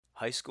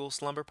High School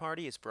Slumber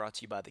Party is brought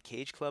to you by the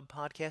Cage Club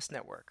Podcast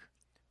Network.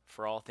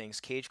 For all things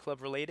Cage Club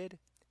related,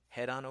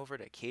 head on over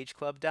to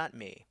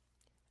cageclub.me.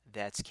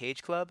 That's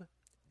cageclub.me.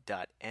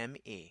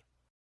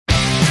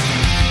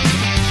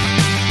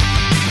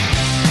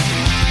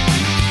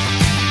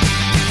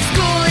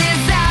 School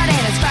is out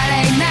and it's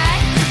Friday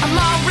night. I'm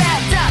all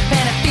wrapped up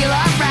and I feel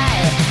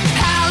alright.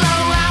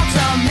 Palo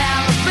Alto,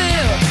 Malibu.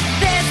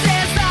 This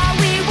is all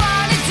we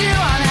wanna do.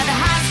 I'm at the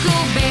high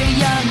school, baby,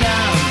 young,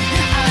 young.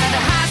 I'm at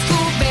the high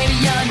school, baby,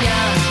 young,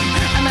 young.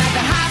 I'm at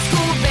the high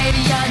school, baby,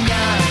 young,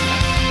 young.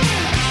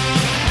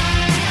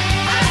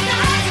 I'm at the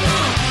high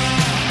school.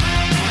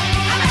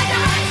 I'm at the high school. I'm at the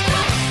high school.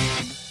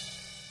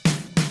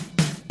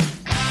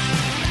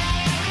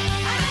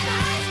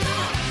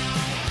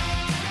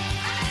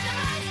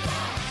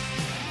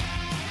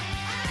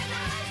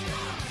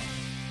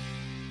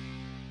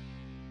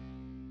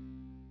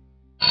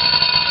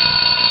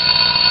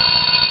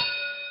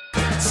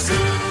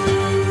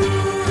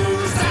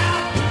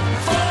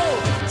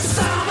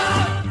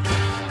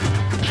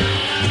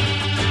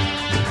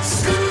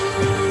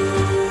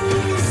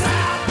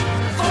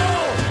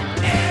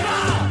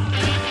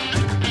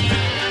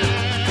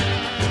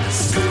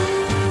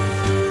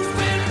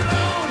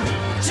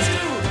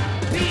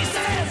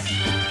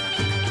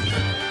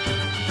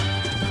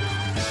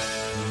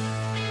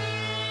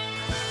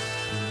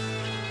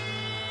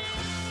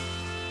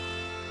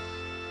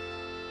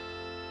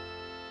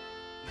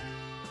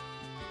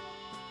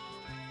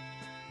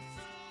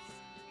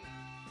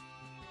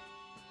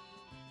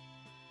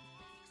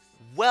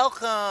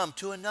 Welcome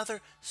to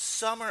another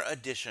summer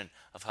edition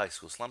of High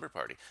School Slumber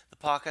Party, the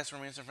podcast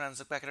where me and some friends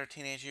look back at our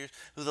teenage years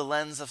through the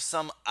lens of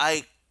some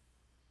iconic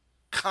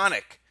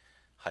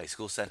high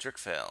school-centric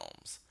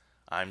films.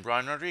 I'm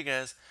Brian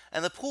Rodriguez,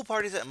 and the pool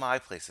party's at my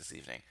place this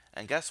evening.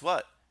 And guess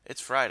what?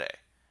 It's Friday,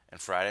 and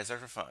Fridays are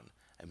for fun.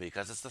 And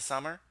because it's the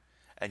summer,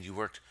 and you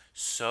worked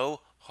so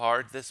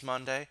hard this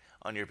Monday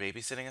on your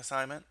babysitting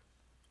assignment,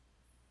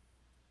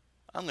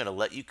 I'm going to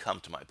let you come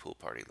to my pool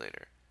party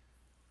later.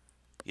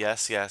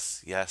 Yes,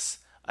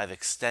 I've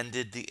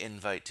extended the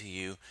invite to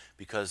you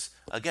because,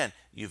 again,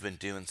 you've been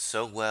doing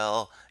so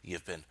well.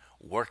 You've been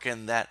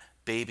working that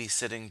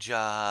babysitting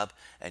job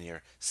and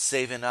you're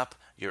saving up.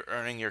 You're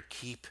earning your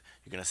keep.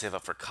 You're going to save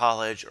up for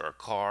college or a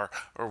car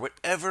or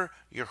whatever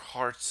your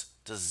heart's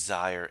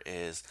desire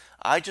is.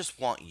 I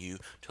just want you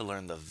to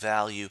learn the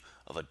value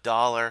of a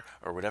dollar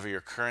or whatever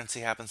your currency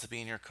happens to be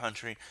in your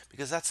country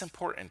because that's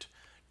important.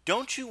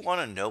 Don't you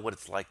want to know what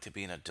it's like to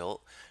be an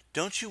adult?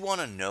 Don't you want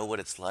to know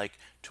what it's like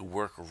to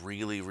work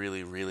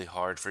really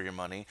hard for your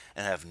money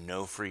and have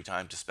no free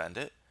time to spend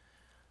it?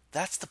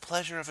 That's the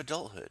pleasure of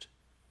adulthood.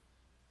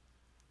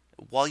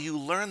 While you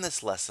learn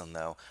this lesson,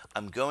 though,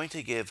 I'm going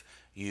to give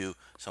you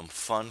some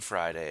fun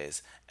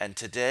Fridays, and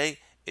today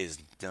is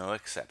no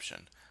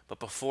exception. But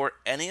before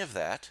any of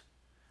that,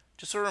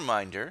 just a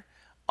reminder,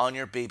 on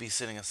your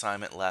babysitting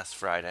assignment last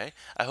Friday,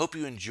 I hope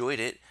you enjoyed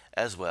it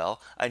as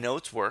well. I know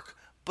it's work,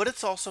 but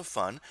it's also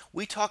fun.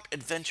 We talked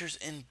adventures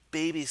in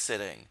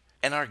babysitting.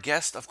 And our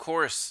guest, of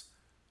course,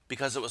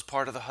 because it was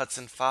part of the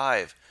Hudson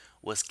Five,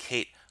 was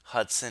Kate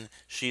Hudson.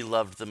 She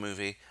loved the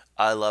movie.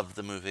 I loved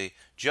the movie.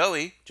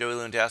 Joey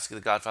Lewandowski, the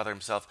Godfather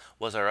himself,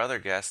 was our other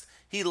guest.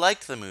 He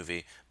liked the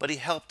movie, but he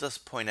helped us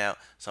point out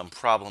some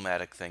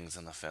problematic things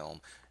in the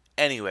film.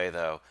 Anyway,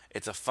 though,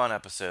 it's a fun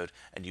episode,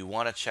 and you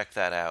want to check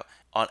that out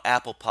on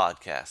Apple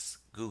Podcasts,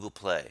 Google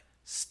Play,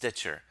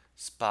 Stitcher,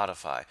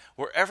 Spotify,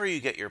 wherever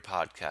you get your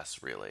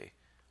podcasts, really.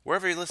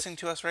 Wherever you're listening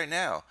to us right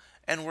now.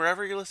 And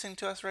wherever you're listening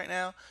to us right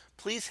now,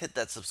 please hit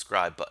that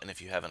subscribe button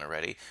if you haven't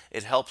already.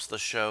 It helps the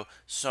show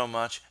so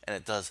much, and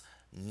it does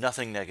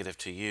nothing negative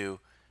to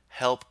you.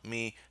 Help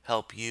me,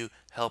 help you,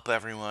 help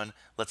everyone.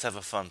 Let's have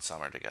a fun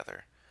summer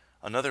together.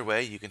 Another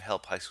way you can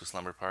help High School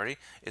Slumber Party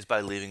is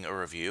by leaving a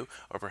review,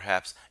 or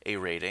perhaps a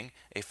rating,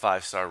 a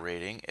 5-star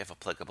rating if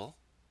applicable.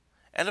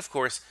 And of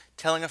course,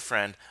 telling a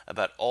friend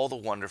about all the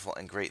wonderful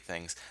and great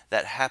things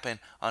that happen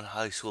on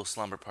High School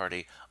Slumber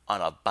Party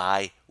on a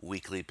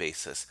bi-weekly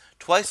basis.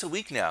 Twice a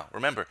week now.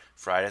 Remember,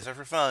 Fridays are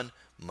for fun,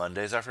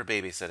 Mondays are for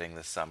babysitting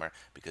this summer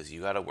because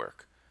you gotta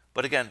work.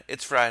 But again,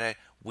 it's Friday.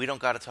 We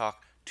don't gotta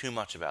talk too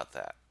much about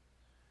that.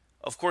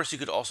 Of course, you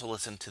could also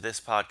listen to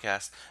this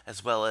podcast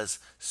as well as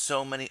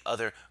so many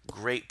other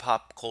great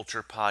pop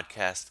culture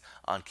podcasts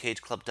on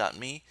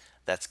cageclub.me.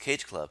 That's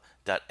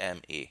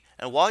cageclub.me.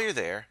 And while you're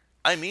there,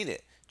 I mean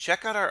it.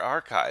 Check out our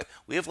archive.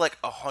 We have like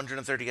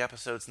 130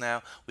 episodes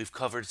now. We've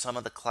covered some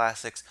of the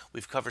classics.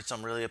 We've covered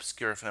some really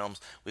obscure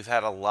films. We've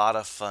had a lot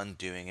of fun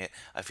doing it.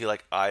 I feel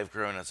like I've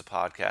grown as a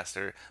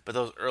podcaster, but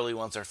those early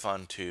ones are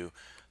fun too.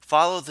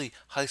 Follow the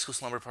High School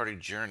Slumber Party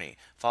journey.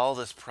 Follow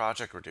this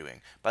project we're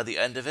doing. By the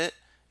end of it,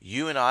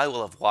 you and I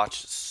will have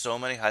watched so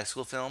many high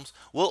school films.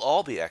 We'll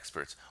all be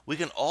experts. We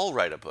can all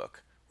write a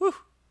book. Woo!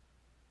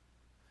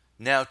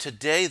 Now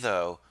today,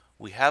 though,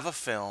 we have a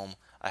film.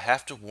 I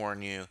have to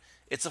warn you,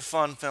 it's a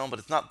fun film, but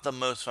it's not the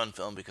most fun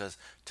film because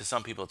to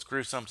some people it's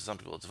gruesome, to some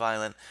people it's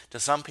violent, to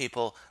some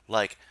people,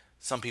 like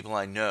some people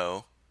I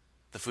know,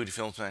 the foodie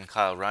filmsman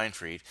Kyle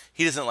Reinfried.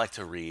 He doesn't like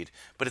to read,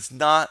 but it's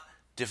not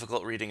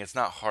difficult reading. It's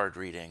not hard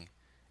reading.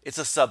 It's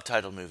a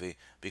subtitled movie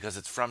because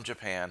it's from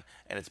Japan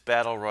and it's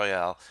Battle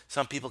Royale.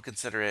 Some people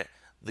consider it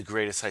the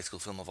greatest high school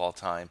film of all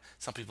time.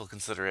 Some people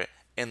consider it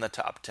in the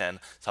top 10.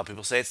 Some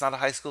people say it's not a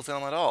high school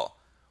film at all.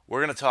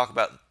 We're going to talk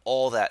about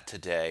all that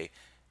today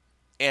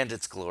and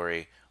its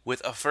glory with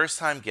a first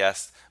time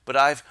guest, but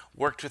I've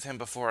worked with him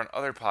before on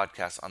other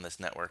podcasts on this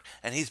network,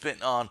 and he's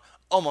been on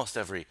almost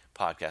every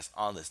podcast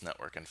on this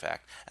network, in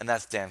fact, and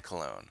that's Dan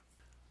Colon.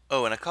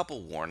 Oh, and a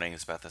couple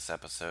warnings about this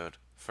episode.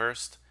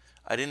 First,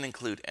 I didn't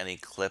include any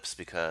clips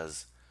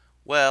because,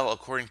 well,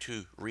 according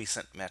to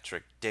recent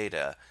metric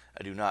data,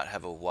 I do not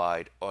have a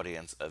wide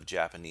audience of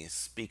Japanese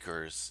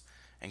speakers,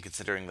 and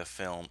considering the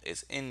film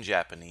is in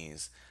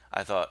Japanese,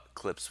 I thought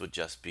clips would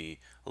just be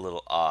a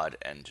little odd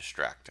and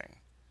distracting.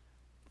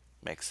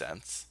 Makes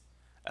sense.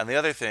 And the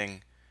other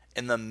thing,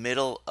 in the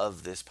middle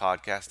of this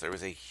podcast, there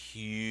was a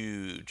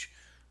huge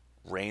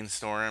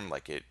rainstorm,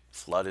 like it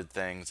flooded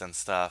things and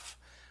stuff.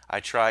 I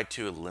tried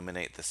to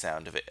eliminate the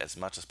sound of it as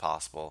much as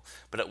possible,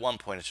 but at one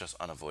point it's just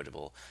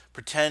unavoidable.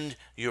 Pretend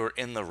you're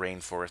in the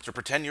rainforest, or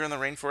pretend you're in the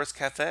Rainforest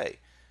Cafe.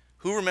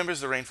 Who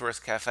remembers the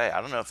Rainforest Cafe? I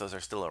don't know if those are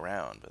still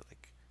around, but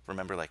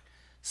remember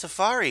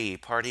Safari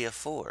Party of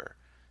Four.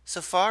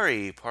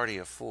 Safari Party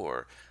of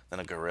Four. Then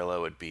a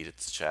gorilla would beat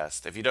its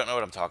chest. If you don't know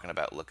what I'm talking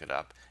about, look it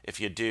up. If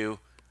you do,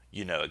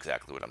 you know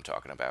exactly what I'm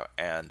talking about.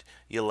 And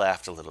you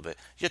laughed a little bit.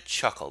 You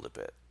chuckled a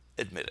bit.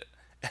 Admit it.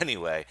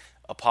 Anyway,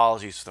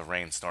 apologies for the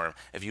rainstorm.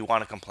 If you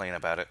want to complain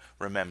about it,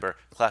 remember,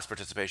 class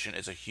participation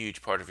is a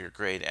huge part of your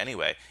grade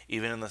anyway,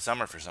 even in the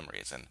summer for some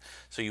reason.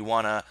 So you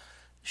want to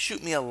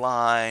shoot me a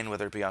line,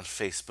 whether it be on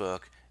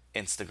Facebook,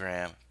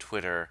 Instagram,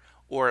 Twitter,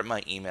 or at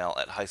my email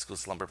at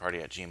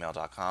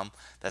highschoolslumberparty@gmail.com.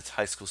 That's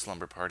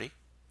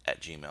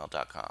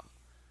highschoolslumberparty@gmail.com.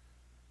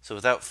 So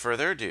without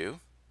further ado,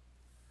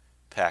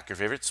 pack your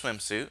favorite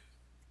swimsuit,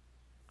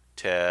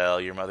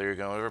 tell your mother you're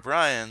going over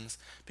Brian's,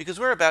 because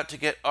we're about to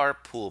get our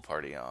pool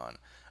party on.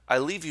 I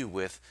leave you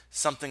with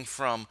something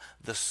from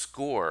the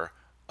score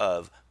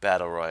of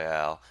Battle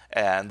Royale,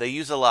 and they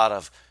use a lot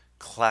of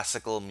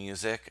classical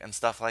music and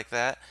stuff like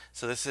that,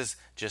 so this is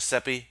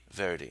Giuseppe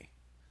Verdi.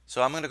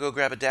 So I'm going to go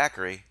grab a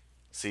daiquiri.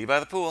 See you by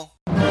the pool.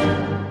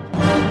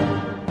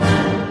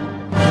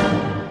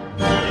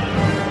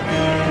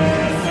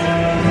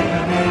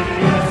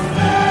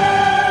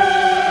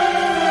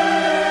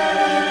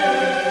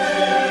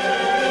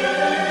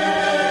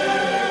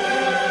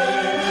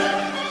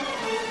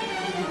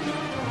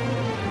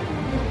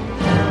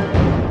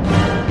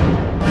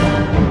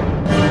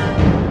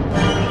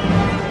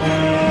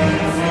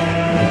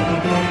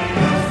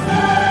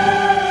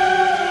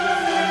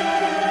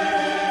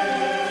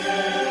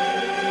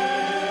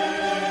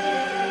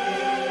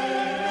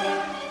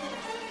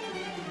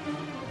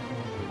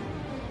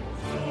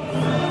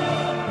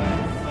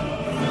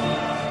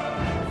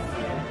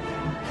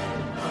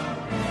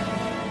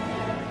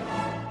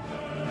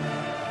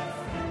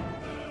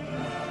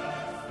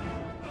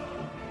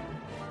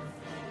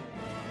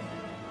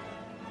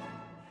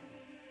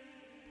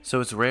 So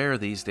it's rare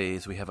these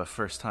days we have a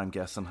first-time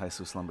guest on High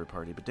School Slumber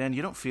Party. But Dan,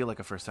 you don't feel like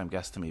a first-time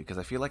guest to me because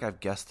I feel like I've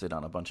guested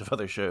on a bunch of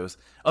other shows,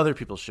 other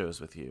people's shows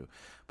with you.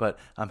 But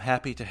I'm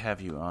happy to have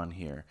you on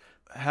here.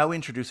 How we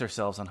introduce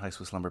ourselves on High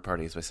School Slumber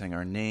Party is by saying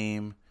our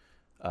name,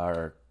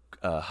 our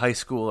high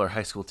school or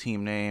high school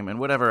team name, and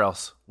whatever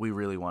else we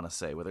really want to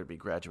say, whether it be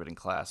graduating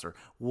class or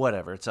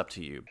whatever. It's up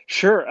to you.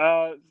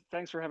 Sure.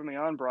 Thanks for having me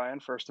on, Brian,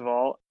 first of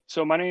all.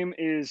 So my name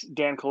is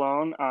Dan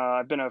Colon.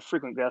 I've been a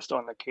frequent guest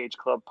on the Cage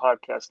Club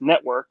Podcast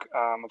Network.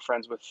 I'm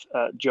friends with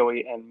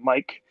Joey and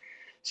Mike.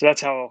 So that's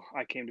how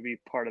I came to be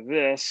part of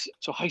this.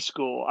 So high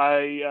school,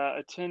 I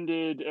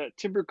attended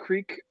Timber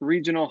Creek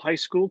Regional High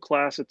School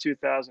class of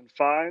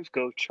 2005.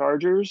 Go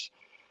Chargers.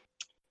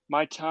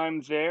 My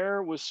time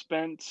there was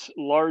spent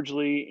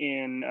largely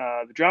in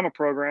the drama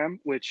program,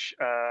 which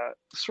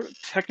sort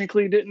of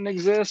technically didn't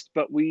exist,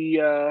 but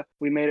we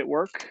made it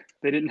work.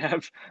 They didn't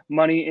have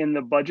money in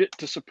the budget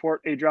to support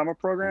a drama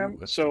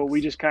program, so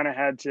we just kind of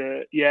had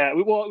to.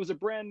 Well, it was a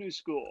brand new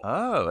school.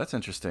 Oh, that's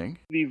interesting.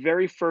 The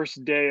very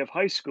first day of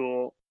high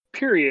school,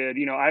 period,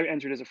 I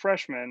entered as a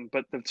freshman,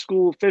 but the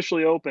school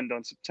officially opened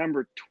on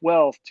September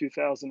 12th,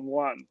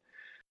 2001.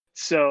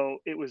 So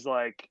it was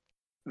like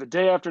the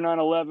day after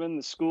 9/11,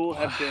 the school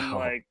had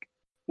been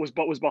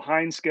was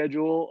behind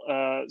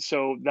schedule.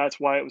 So that's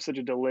why it was such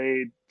a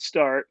delayed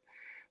start.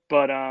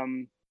 But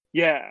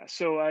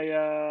so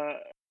I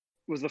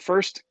was the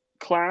first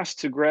class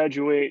to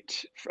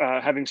graduate,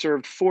 having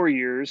served 4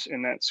 years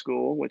in that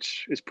school,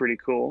 which is pretty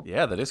cool.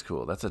 Yeah, that is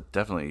cool. That's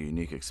definitely a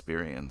unique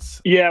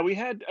experience. Yeah, we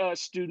had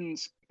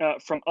students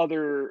from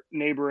other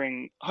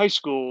neighboring high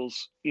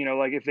schools,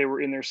 like if they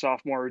were in their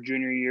sophomore or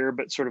junior year,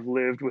 but sort of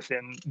lived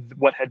within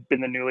what had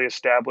been the newly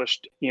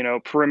established,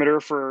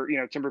 perimeter for,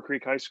 Timber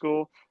Creek High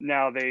School.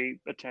 Now they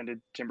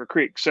attended Timber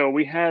Creek. So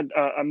we had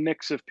a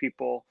mix of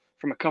people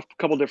from a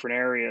couple different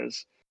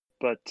areas.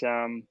 But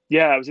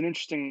it was an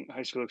interesting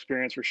high school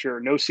experience for sure.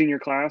 No senior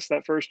class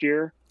that first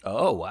year.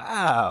 Oh,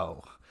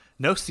 wow.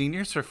 No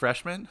seniors for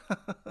freshmen?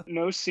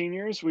 No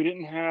seniors. We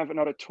didn't have an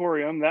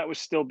auditorium that was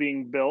still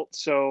being built.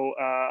 So,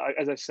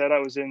 as I said, I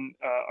was in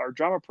our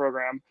drama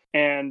program,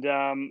 and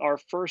our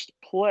first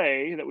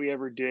play that we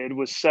ever did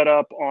was set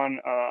up on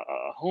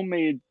a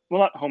homemade, well,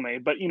 not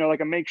homemade, but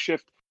like a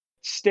makeshift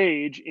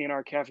stage in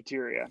our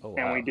cafeteria, Oh,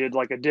 and we wow. did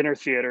like a dinner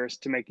theater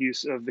to make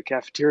use of the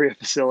cafeteria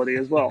facility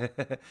as well.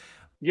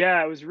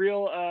 Yeah, it was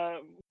real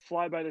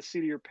fly by the seat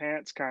of your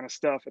pants kind of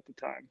stuff at the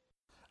time.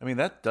 I mean,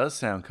 that does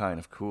sound kind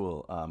of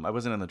cool. I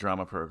wasn't in the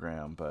drama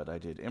program, but I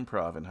did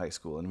improv in high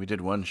school, and we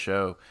did one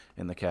show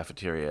in the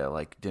cafeteria,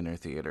 like dinner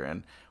theater,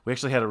 and we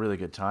actually had a really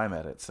good time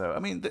at it. So, I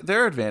mean,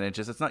 there are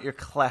advantages. It's not your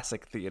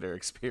classic theater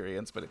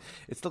experience, but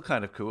it's still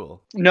kind of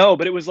cool. No,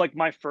 but it was like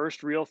my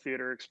first real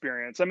theater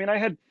experience. I mean,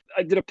 I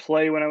did a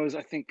play when I was,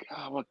 I think,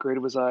 what grade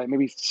was I?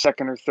 Maybe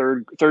second or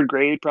third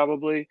grade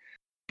probably.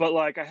 But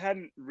like I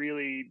hadn't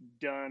really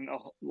done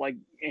like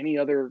any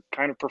other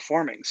kind of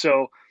performing.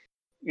 So,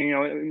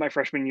 in my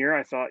freshman year,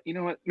 I thought, you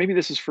know what, maybe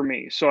this is for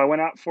me. So I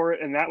went out for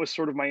it, and that was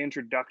sort of my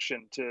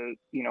introduction to,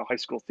 high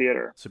school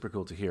theater. Super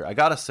cool to hear. I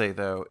gotta say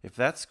though, if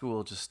that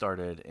school just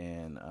started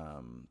in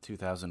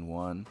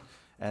 2001,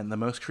 and the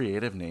most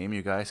creative name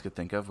you guys could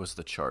think of was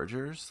the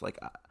Chargers, like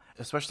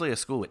especially a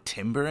school with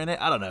timber in it,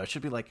 I don't know. It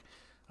should be like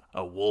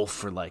a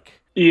wolf or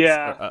like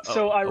Yeah.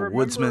 So I a remember.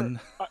 woodsman.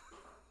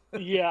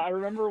 Yeah, I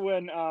remember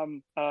when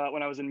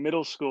I was in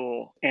middle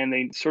school and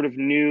they sort of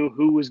knew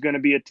who was going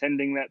to be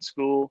attending that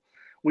school.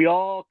 We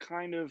all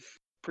kind of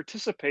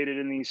participated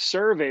in these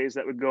surveys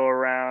that would go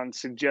around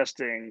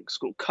suggesting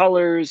school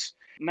colors,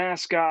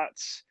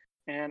 mascots,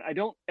 and I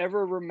don't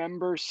ever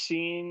remember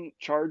seeing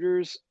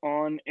Chargers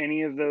on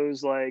any of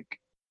those like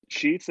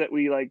sheets that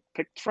we like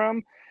picked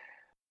from.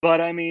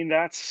 But I mean,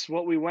 that's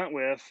what we went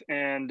with.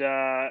 And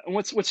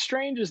what's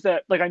strange is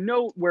that like I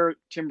know where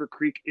Timber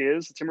Creek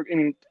is.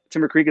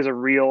 Timber Creek is a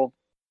real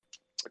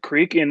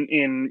creek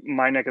in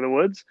my neck of the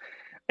woods,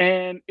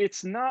 and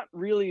it's not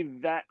really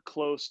that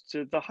close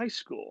to the high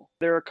school.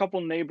 There are a couple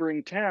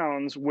neighboring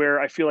towns where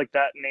I feel like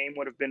that name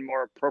would have been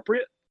more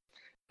appropriate.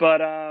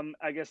 But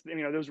I guess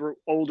those were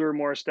older,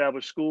 more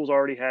established schools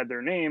already had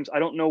their names. I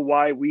don't know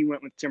why we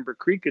went with Timber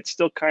Creek. It's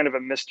still kind of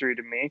a mystery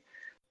to me.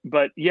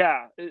 But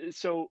yeah,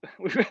 so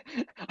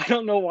I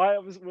don't know why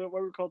why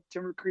we called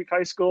Timber Creek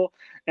High School.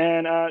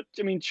 And I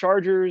mean,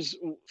 Chargers,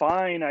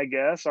 fine, I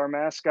guess. Our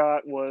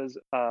mascot was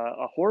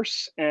a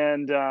horse,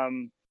 and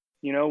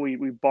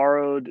we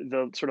borrowed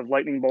the sort of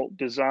lightning bolt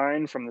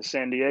design from the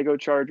San Diego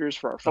Chargers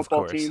for our Of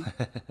football course. team.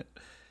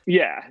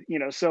 Yeah,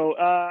 so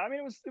I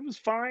mean, it was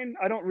fine.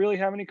 I don't really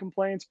have any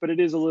complaints, but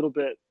it is a little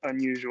bit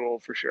unusual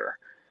for sure.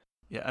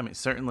 Yeah, I mean,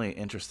 certainly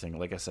interesting.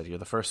 Like I said, you're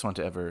the first one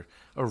to ever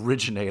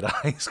originate a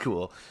high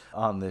school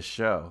on this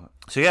show.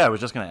 So yeah, I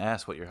was just going to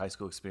ask what your high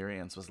school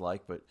experience was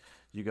like, but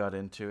you got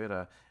into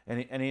it.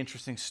 Any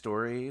interesting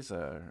stories?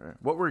 Or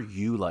what were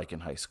you like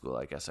in high school?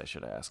 I guess I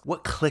should ask.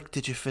 What clique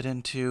did you fit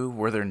into?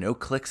 Were there no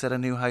cliques at a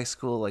new high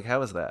school? Like, how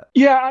was that?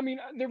 Yeah, I mean,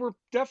 there were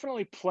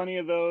definitely plenty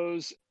of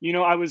those.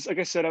 I was, like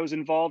I said, I was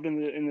involved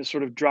in the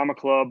sort of drama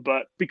club,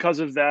 but because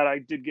of that, I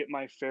did get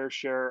my fair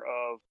share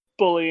of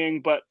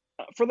bullying. But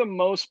for the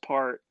most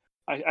part,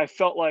 I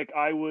felt like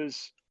I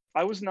was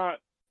not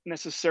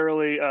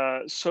necessarily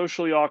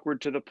socially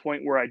awkward to the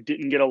point where I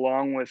didn't get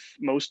along with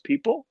most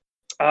people.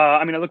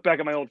 I mean, I look back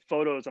at my old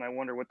photos and I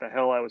wonder what the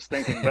hell I was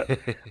thinking. But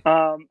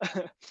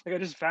like I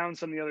just found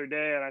some the other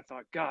day and I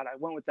thought, God, I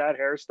went with that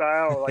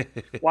hairstyle. Or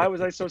like, why was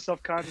I so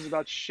self-conscious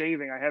about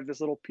shaving? I have this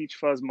little peach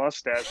fuzz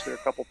mustache. There are a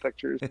couple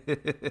pictures.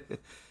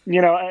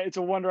 It's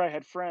a wonder I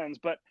had friends.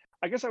 But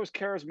I guess I was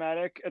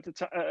charismatic at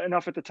the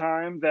enough at the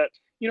time that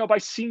by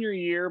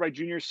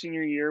junior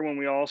senior year, when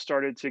we all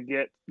started to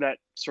get that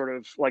sort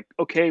of like,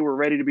 okay, we're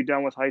ready to be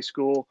done with high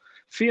school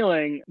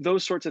feeling,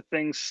 those sorts of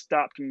things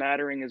stopped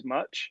mattering as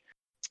much.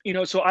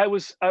 So I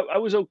was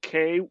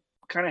okay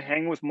kind of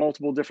hanging with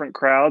multiple different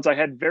crowds. I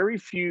had very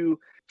few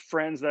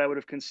friends that I would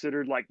have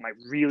considered like my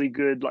really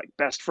good like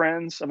best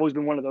friends. I've always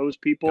been one of those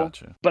people,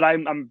 Gotcha. but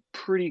I'm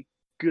pretty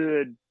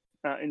good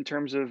in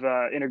terms of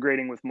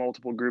integrating with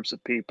multiple groups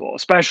of people,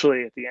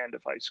 especially at the end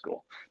of high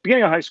school.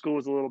 Beginning of high school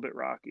was a little bit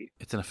rocky.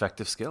 It's an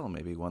effective skill,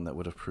 maybe one that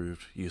would have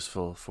proved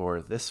useful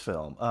for this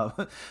film.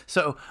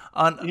 So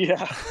on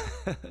Yeah.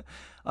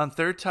 on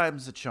Third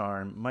Time's the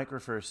Charm, Mike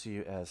refers to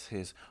you as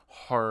his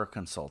horror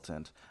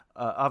consultant.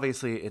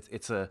 Obviously,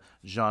 it's a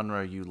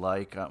genre you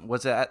like.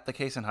 Was that the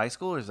case in high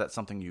school, or is that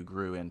something you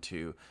grew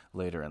into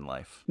later in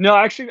life? No,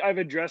 actually, I've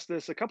addressed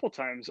this a couple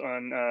times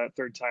on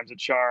Third Time's a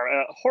Charm.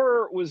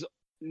 Horror was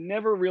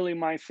never really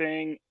my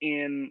thing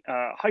in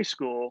high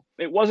school.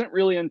 It wasn't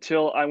really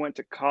until I went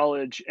to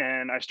college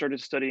and I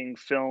started studying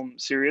film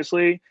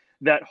seriously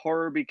that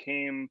horror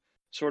became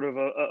sort of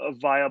a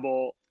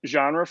viable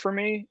genre for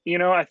me.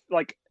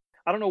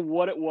 I don't know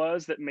what it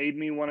was that made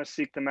me want to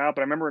seek them out,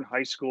 but I remember in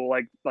high school,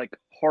 like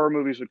horror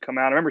movies would come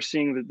out. I remember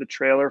seeing the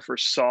trailer for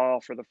Saw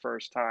for the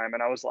first time,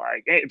 and I was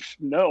like, hey,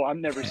 no,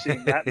 I'm never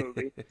seeing that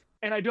movie.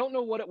 And I don't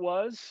know what it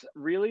was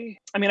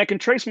really. I mean, I can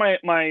trace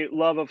my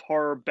love of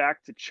horror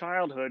back to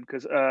childhood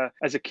because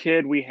as a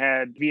kid we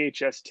had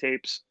VHS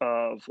tapes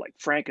of like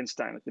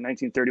Frankenstein, like the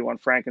 1931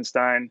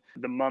 Frankenstein,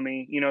 The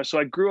Mummy. So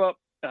I grew up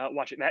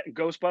watching that and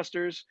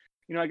Ghostbusters.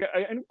 I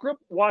grew up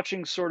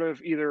watching sort of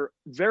either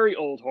very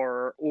old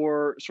horror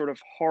or sort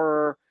of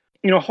horror,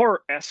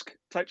 horror-esque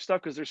type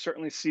stuff because there's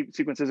certainly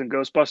sequences in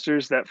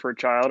Ghostbusters that for a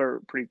child are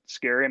pretty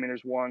scary. I mean,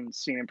 there's one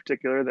scene in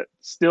particular that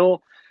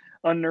still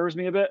unnerves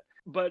me a bit.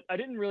 But I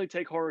didn't really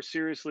take horror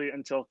seriously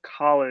until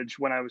college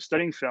when I was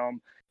studying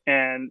film.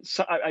 And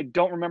so I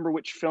don't remember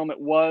which film it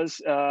was.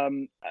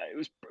 It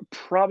was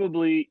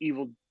probably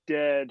Evil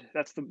Dead.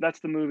 That's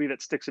the movie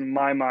that sticks in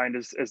my mind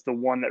as the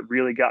one that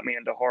really got me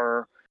into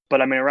horror.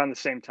 But I mean, around the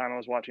same time I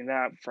was watching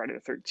that, Friday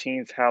the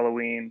 13th,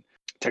 Halloween,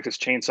 Texas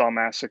Chainsaw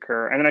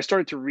Massacre. And then I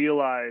started to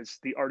realize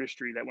the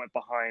artistry that went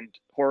behind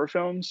horror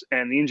films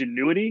and the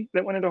ingenuity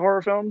that went into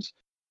horror films.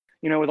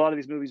 With a lot of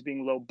these movies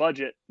being low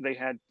budget, they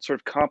had sort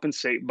of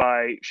compensate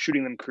by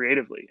shooting them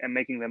creatively and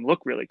making them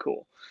look really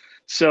cool.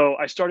 So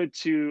I started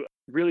to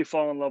really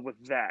fall in love with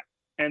that.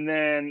 And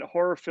then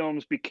horror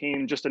films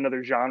became just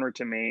another genre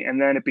to me. And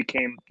then it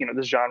became,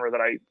 this genre that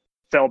I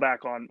fell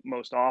back on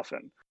most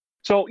often.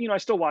 So, I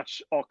still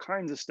watch all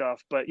kinds of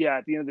stuff, but yeah,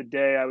 at the end of the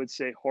day, I would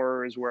say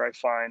horror is where I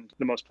find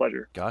the most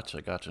pleasure.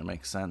 Gotcha.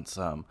 Makes sense.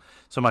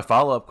 So my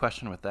follow-up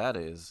question with that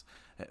is,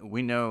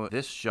 we know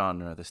this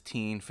genre, this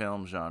teen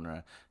film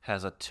genre,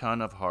 has a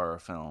ton of horror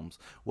films.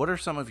 What are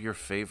some of your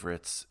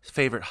favorite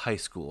high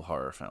school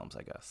horror films,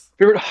 I guess?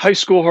 Favorite high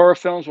school horror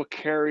films? Well,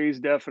 Carrie's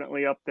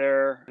definitely up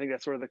there. I think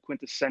that's sort of the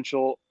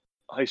quintessential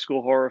high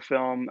school horror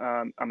film.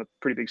 I'm a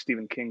pretty big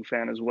Stephen King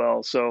fan as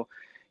well. So,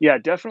 yeah,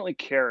 definitely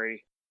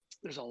Carrie.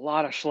 There's a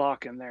lot of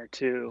schlock in there,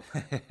 too.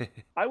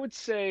 I would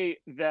say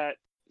that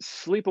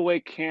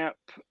Sleepaway Camp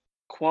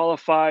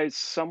qualifies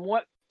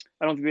somewhat.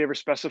 I don't think they ever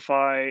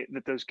specify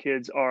that those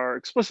kids are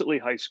explicitly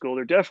high school.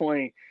 They're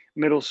definitely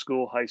middle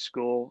school, high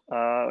school,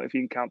 if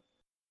you can count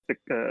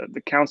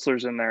the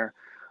counselors in there.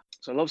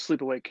 So I love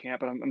Sleepaway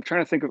Camp, and I'm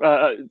trying to think of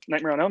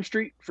Nightmare on Elm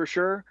Street for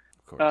sure.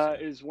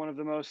 Is one of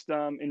the most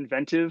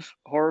inventive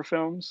horror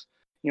films.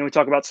 We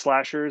talk about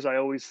slashers. I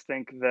always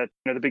think that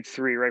the big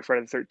three, right?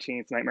 Friday the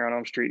 13th, Nightmare on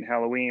Elm Street, and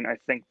Halloween. I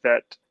think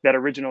that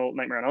original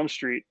Nightmare on Elm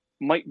Street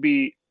might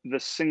be the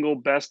single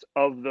best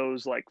of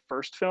those like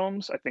first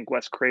films. I think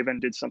Wes Craven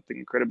did something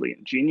incredibly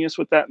ingenious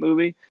with that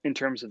movie in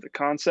terms of the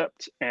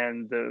concept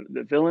and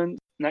the villain.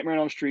 Nightmare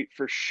on Elm Street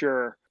for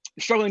sure.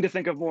 I'm struggling to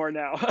think of more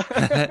now.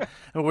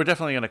 We're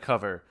definitely going to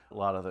cover a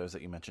lot of those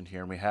that you mentioned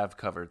here, and we have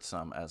covered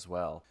some as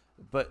well.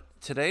 But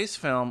today's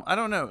film, I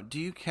don't know, do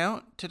you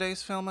count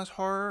today's film as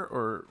horror,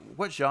 or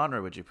what genre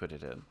would you put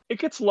it in? It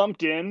gets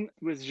lumped in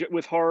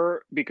with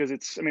horror because at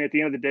the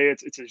end of the day,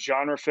 it's a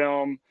genre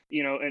film,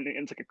 and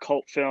it's like a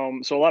cult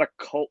film. So a lot of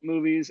cult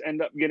movies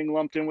end up getting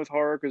lumped in with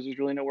horror because there's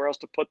really nowhere else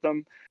to put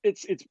them.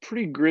 It's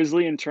pretty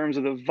grisly in terms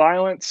of the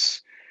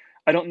violence.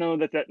 I don't know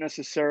that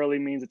necessarily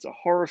means it's a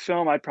horror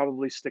film. I'd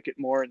probably stick it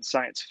more in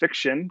science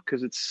fiction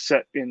because it's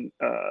set in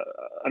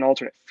an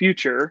alternate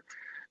future.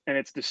 And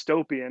it's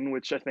dystopian,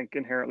 which I think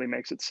inherently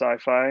makes it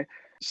sci-fi.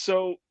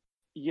 So,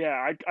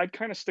 yeah, I'd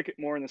kind of stick it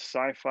more in the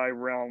sci-fi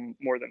realm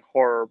more than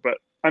horror. But,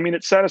 I mean,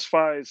 it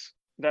satisfies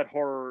that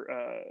horror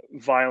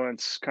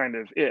violence kind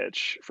of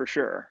itch, for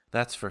sure.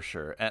 That's for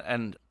sure.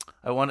 And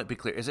I want to be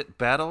clear. Is it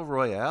Battle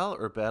Royale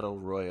or Battle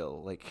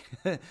Royal? Like,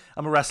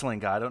 I'm a wrestling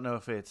guy. I don't know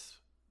if it's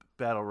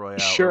Battle Royale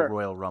or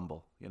Royal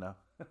Rumble,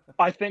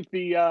 I think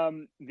the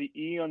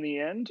E on the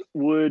end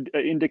would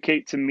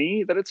indicate to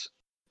me that it's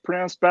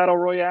pronounced Battle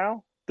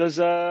Royale.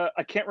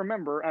 I can't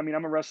remember. I mean,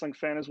 I'm a wrestling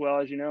fan as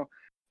well, as you know.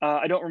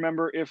 I don't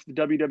remember if the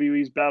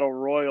WWE's Battle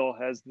Royal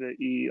has the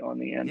E on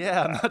the end.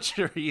 Yeah, I'm not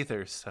sure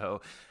either.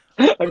 So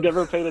I've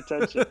never paid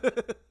attention.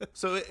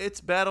 So it's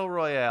Battle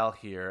Royale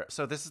here.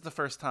 So this is the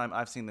first time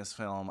I've seen this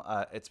film.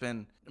 It's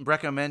been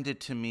recommended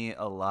to me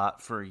a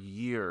lot for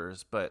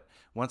years, but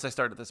once I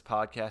started this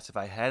podcast, if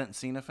I hadn't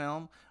seen a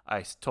film,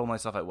 I told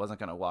myself I wasn't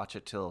going to watch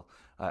it till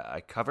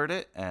I covered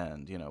it,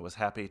 and was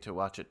happy to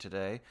watch it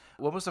today.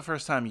 What was the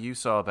first time you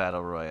saw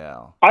Battle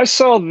Royale? I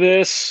saw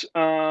this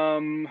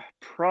probably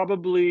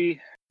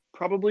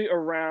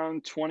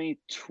around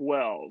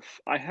 2012.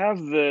 I have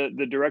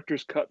the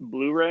director's cut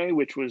Blu-ray,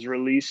 which was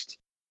released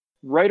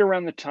right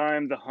around the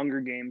time the Hunger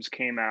Games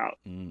came out.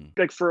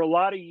 Like for a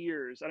lot of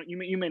years,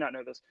 you may not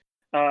know this.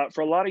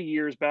 For a lot of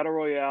years, Battle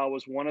Royale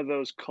was one of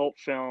those cult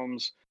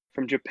films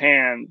from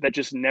Japan that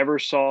just never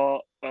saw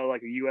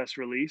like a U.S.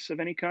 release of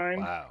any kind.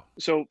 Wow.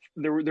 So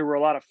there were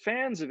a lot of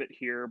fans of it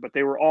here, but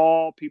they were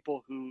all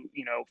people who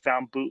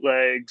found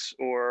bootlegs,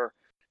 or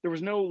there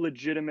was no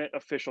legitimate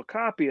official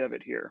copy of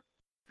it here.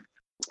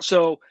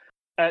 So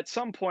at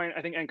some point,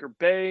 I think Anchor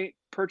Bay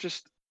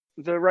purchased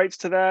the rights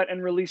to that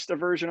and released a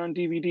version on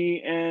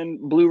DVD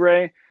and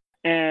Blu-ray.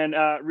 and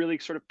really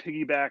sort of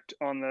piggybacked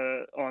on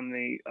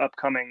the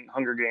upcoming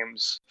Hunger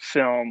Games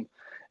film.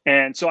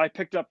 And so I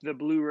picked up the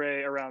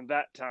Blu-ray around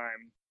that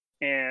time,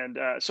 and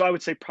so I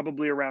would say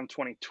probably around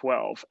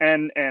 2012.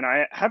 And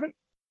I haven't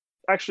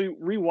actually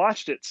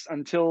rewatched it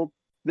until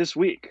this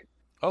week.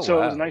 Oh,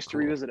 So it was wow, nice to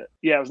cool. revisit it.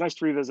 Yeah, it was nice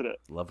to revisit it.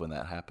 Love when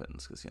that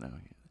happens because,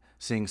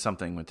 seeing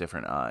something with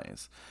different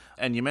eyes.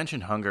 And you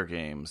mentioned Hunger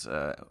Games.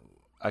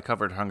 I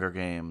covered Hunger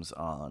Games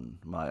on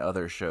my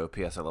other show,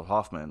 P.S. I Love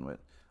Hoffman, with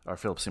our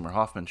Philip Seymour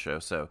Hoffman show.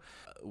 So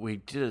we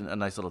did a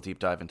nice little deep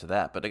dive into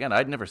that. But again,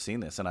 I'd never seen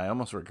this, and I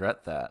almost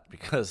regret that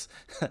because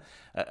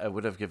it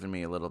would have given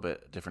me a little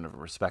bit different of a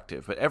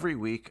perspective. But every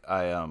week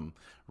I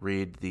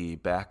read the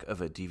back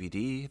of a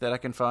DVD that I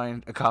can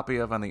find a copy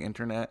of on the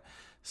internet.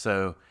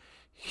 So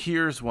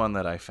here's one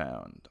that I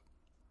found.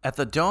 At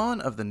the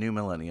dawn of the new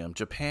millennium,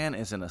 Japan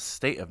is in a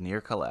state of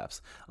near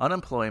collapse.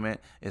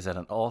 Unemployment is at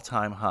an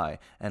all-time high,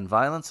 and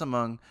violence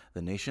among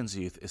the nation's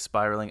youth is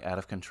spiraling out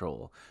of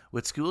control.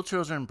 With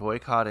schoolchildren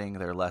boycotting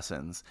their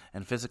lessons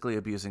and physically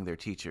abusing their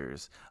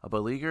teachers, a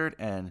beleaguered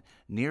and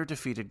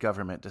near-defeated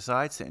government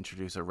decides to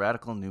introduce a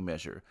radical new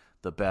measure,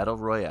 the Battle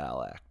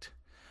Royale Act.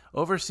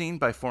 Overseen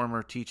by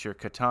former teacher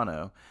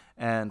Kitano,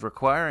 and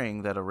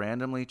requiring that a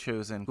randomly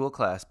chosen school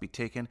class be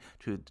taken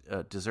to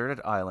a deserted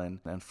island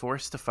and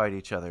forced to fight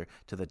each other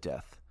to the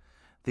death.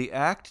 The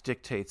act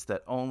dictates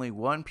that only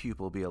one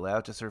pupil be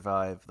allowed to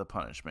survive the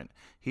punishment.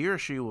 He or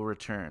she will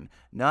return,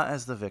 not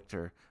as the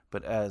victor,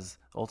 but as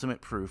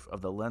ultimate proof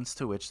of the lengths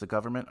to which the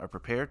government are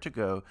prepared to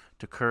go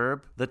to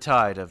curb the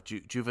tide of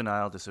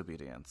juvenile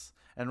disobedience.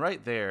 And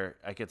right there,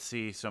 I could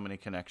see so many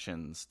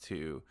connections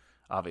to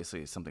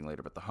obviously something later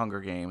about the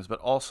Hunger Games, but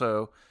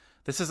also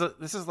this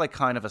is like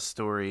kind of a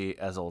story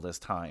as old as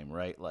time,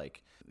 right?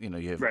 Like, you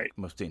have Right.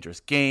 most dangerous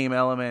game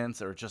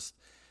elements, or just,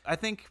 I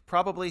think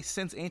probably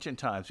since ancient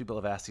times, people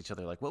have asked each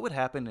other, like, what would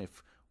happen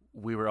if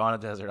we were on a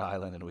desert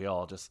island and we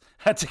all just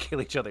had to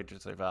kill each other to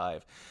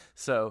survive?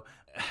 So,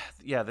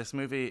 yeah, this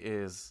movie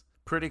is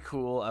pretty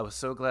cool. I was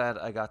so glad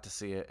I got to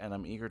see it, and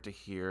I'm eager to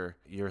hear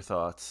your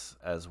thoughts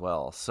as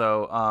well.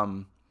 So,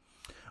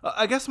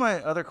 I guess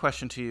my other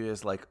question to you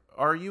is, like,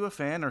 are you a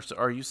fan, or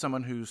are you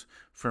someone who's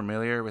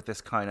familiar with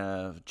this kind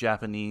of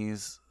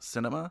Japanese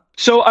cinema?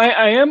 So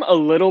I am a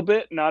little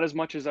bit, not as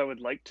much as I would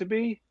like to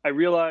be. I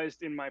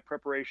realized in my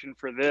preparation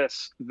for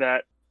this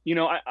that,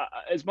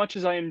 as much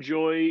as I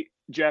enjoy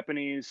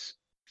Japanese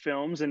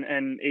films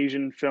and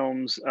Asian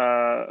films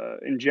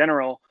in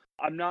general,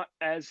 I'm not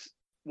as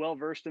well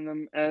versed in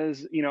them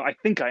as, I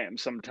think I am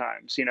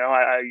sometimes.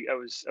 I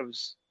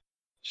was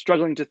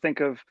struggling to think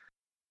of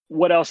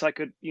what else I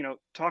could,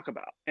 talk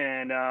about.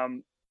 And,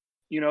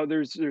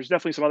 there's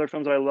definitely some other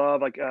films that I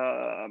love, like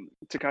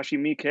Takashi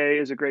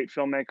Miike is a great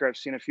filmmaker. I've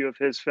seen a few of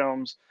his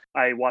films.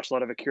 I watched a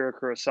lot of Akira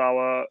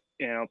Kurosawa,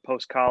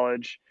 post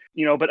college,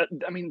 but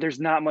I mean, there's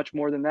not much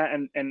more than that.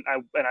 And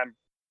I'm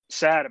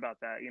sad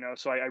about that,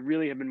 so I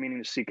really have been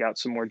meaning to seek out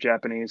some more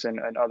Japanese and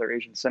other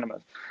Asian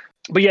cinemas.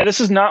 But yeah, this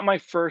is not my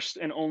first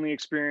and only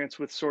experience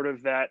with sort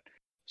of that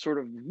sort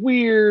of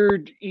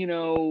weird,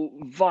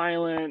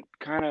 violent,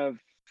 kind of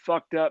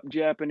fucked up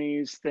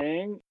Japanese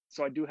thing.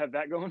 So I do have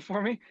that going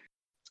for me.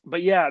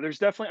 But yeah, there's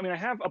definitely, I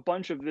have a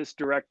bunch of this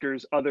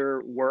director's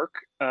other work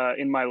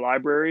in my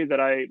library that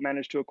I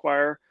managed to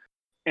acquire,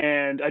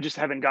 and I just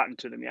haven't gotten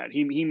to them yet.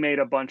 He made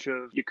a bunch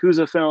of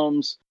Yakuza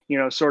films,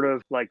 sort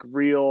of like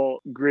real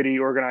gritty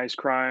organized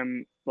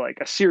crime, like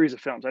a series of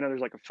films. I know there's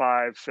like a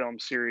 5-film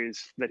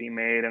series that he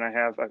made, and I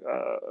have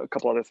a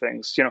couple other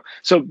things,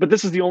 So, but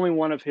this is the only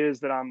one of his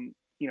that I'm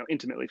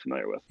intimately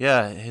familiar with.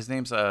 Yeah, his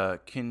name's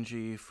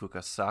Kinji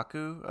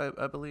Fukasaku,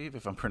 I believe,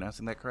 if I'm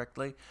pronouncing that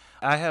correctly.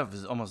 I have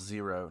almost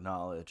zero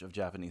knowledge of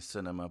Japanese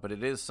cinema, but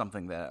it is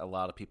something that a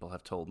lot of people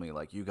have told me,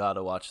 like, you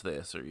gotta watch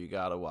this or you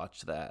gotta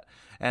watch that.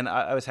 And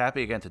I was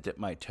happy again to dip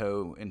my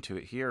toe into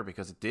it here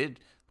because it did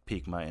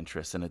pique my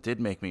interest and it did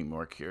make me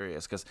more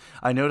curious, because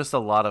I noticed a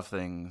lot of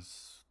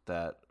things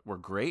that were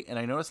great, and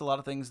I noticed a lot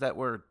of things that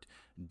were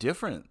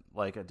different,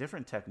 like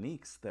different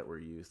techniques that were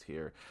used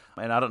here.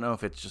 And I don't know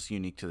if it's just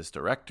unique to this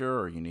director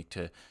or unique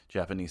to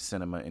Japanese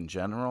cinema in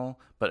general,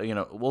 but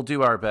we'll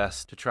do our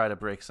best to try to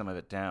break some of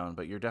it down.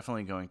 But you're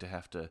definitely going to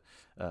have to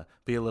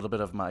be a little bit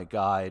of my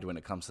guide when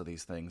it comes to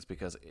these things,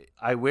 because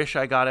I wish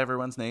I got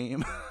everyone's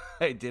name.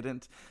 I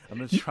didn't. I'm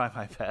going to try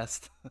my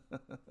best.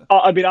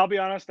 I'll be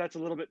honest, that's a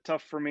little bit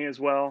tough for me as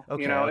well.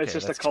 Okay, it's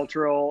just a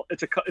cultural,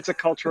 it's a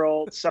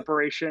cultural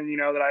separation,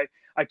 that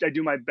I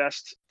do my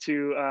best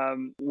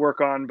to work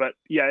on, but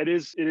yeah, it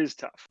is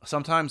tough.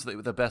 Sometimes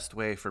the best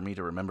way for me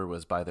to remember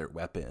was by their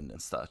weapon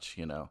and such,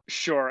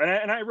 Sure,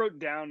 and I wrote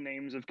down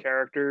names of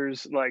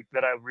characters like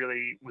that I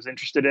really was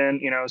interested in,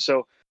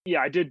 so yeah,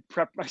 I did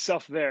prep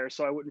myself there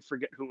so I wouldn't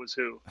forget who was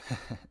who.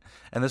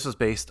 And this was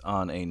based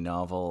on a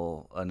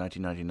novel, a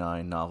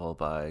 1999 novel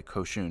by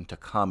Koshun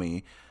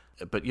Takami,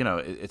 But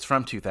it's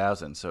from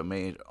 2000, so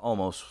made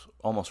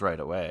almost right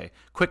away.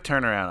 Quick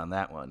turnaround on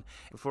that one.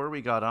 Before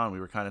we got on, we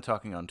were kind of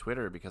talking on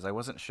Twitter because I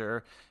wasn't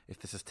sure if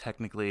this is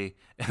technically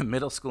a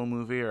middle school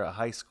movie or a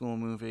high school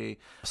movie.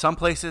 Some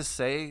places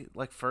say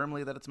like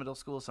firmly that it's middle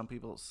school. Some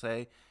people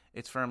say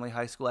it's firmly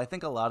high school. I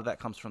think a lot of that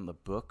comes from the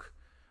book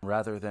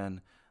rather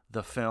than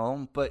the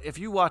film. But if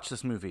you watch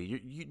this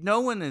movie, no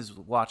one is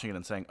watching it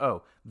and saying,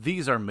 oh,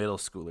 these are middle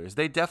schoolers.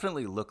 They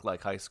definitely look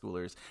like high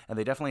schoolers, and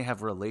they definitely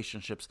have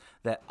relationships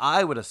that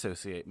I would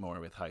associate more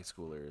with high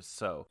schoolers.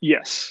 So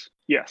Yes.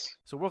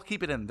 So we'll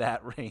keep it in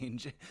that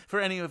range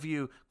for any of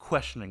you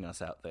questioning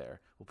us out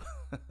there.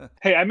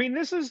 Hey, I mean,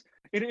 this is,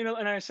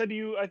 and I said to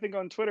you, I think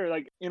on Twitter,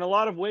 like in a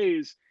lot of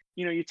ways,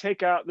 you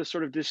take out the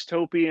sort of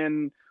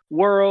dystopian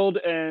world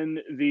and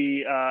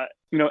the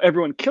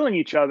everyone killing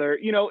each other,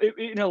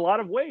 in a lot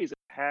of ways it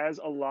has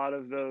a lot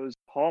of those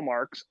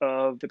hallmarks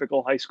of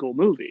typical high school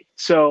movie.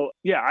 So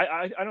yeah,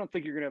 I don't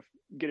think you're gonna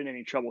get in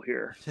any trouble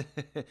here.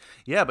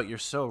 Yeah, but you're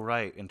so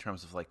right in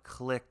terms of like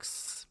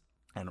cliques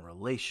and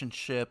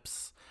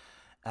relationships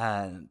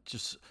and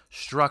just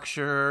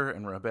structure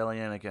and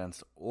rebellion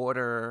against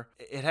order.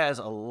 It has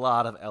a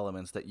lot of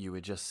elements that you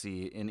would just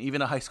see in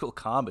even a high school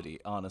comedy,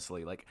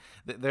 honestly. Like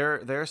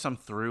there are some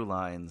through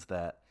lines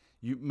that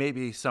you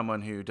maybe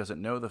someone who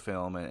doesn't know the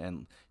film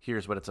and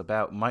hears what it's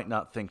about might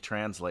not think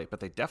translate, but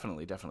they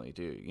definitely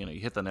do. You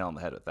hit the nail on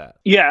the head with that.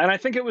 Yeah, and I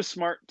think it was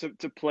smart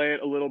to play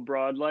it a little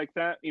broad like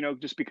that,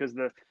 just because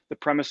the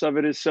premise of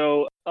it is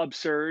so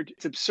absurd.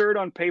 It's absurd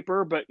on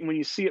paper, but when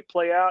you see it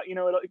play out,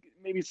 it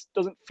maybe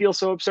doesn't feel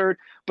so absurd.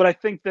 But I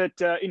think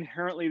that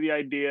inherently the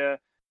idea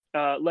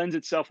lends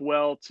itself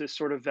well to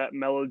sort of that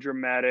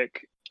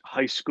melodramatic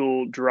high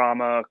school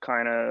drama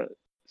kind of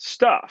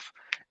stuff.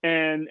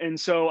 And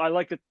so I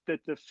like that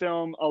the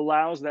film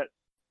allows that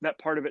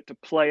part of it to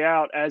play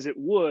out as it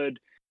would,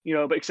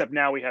 but except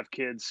now we have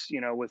kids,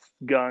 with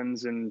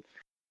guns and,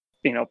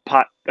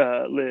 pot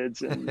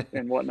lids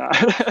and whatnot.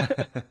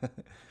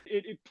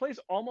 It plays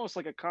almost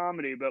like a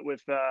comedy, but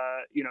with,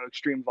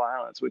 extreme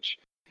violence, which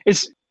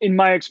is, in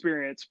my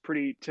experience,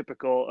 pretty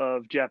typical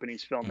of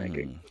Japanese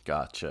filmmaking.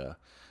 Gotcha.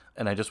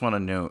 And I just want to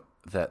note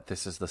that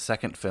this is the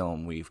second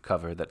film we've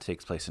covered that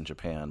takes place in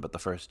Japan, but the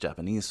first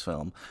Japanese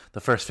film. The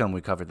first film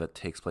we covered that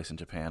takes place in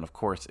Japan, of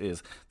course,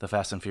 is The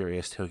Fast and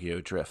Furious Tokyo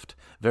Drift.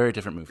 Very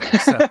different movie.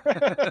 So.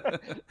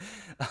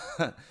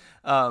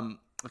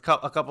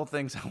 A couple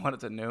things I wanted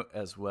to note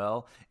as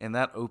well. In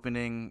that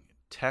opening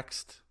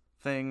text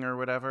thing or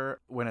whatever,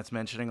 when it's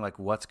mentioning like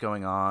what's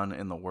going on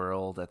in the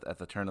world at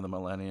the turn of the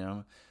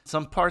millennium,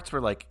 some parts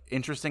were like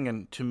interesting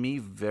and to me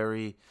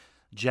very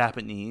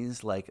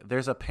Japanese. Like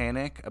there's a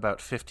panic about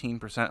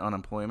 15%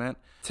 unemployment.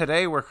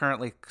 Today we're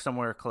currently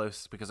somewhere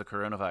close because of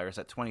coronavirus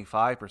at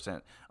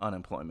 25%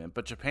 unemployment,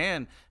 but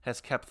Japan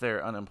has kept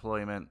their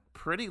unemployment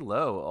pretty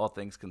low, all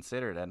things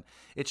considered. And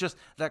it's just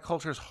that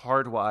culture is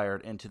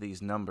hardwired into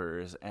these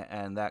numbers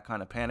and that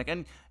kind of panic.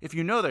 And if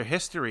you know their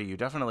history, you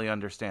definitely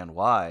understand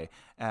why.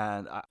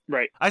 And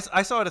right.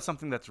 I saw it as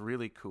something that's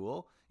really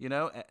cool,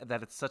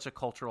 that it's such a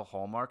cultural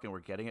hallmark and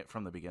we're getting it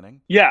from the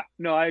beginning. Yeah,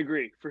 no, I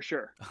agree for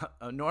sure.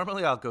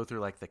 Normally I'll go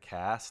through like the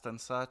cast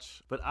and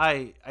such, but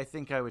I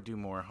think I would do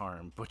more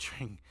harm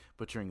butchering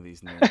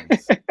these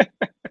names.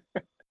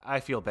 I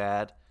feel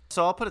bad.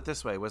 So I'll put it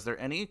this way. Was there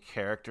any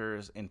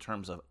characters in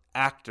terms of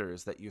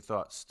actors that you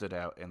thought stood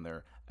out in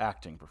their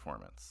acting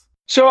performance?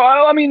 So,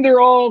 I mean, they're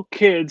all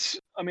kids.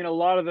 I mean, a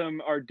lot of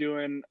them are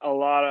doing a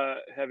lot of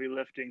heavy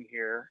lifting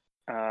here.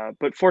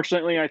 But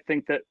fortunately, I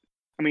think that,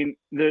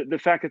 the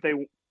fact that they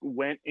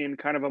went in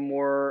kind of a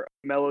more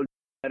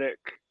melodramatic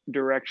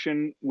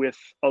direction with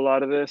a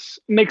lot of this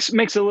makes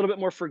it a little bit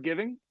more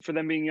forgiving for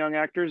them being young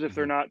actors. If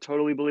they're not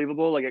totally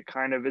believable, like it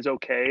kind of is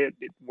okay.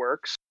 It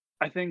works.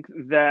 I think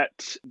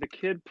that the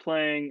kid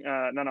playing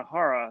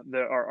Nanahara,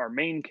 our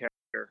main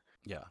character,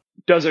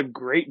 does a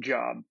great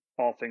job,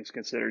 all things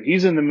considered.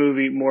 He's in the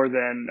movie more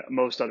than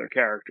most other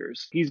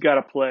characters. He's got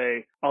to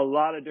play a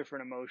lot of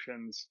different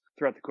emotions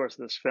throughout the course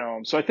of this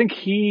film. So I think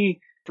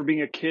he, for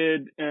being a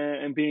kid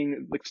and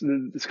being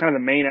this kind of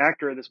the main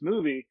actor of this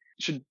movie,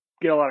 should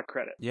get a lot of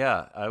credit.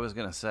 Yeah, I was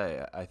going to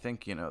say, I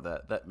think,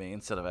 that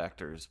main set of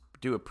actors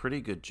do a pretty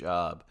good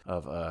job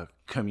of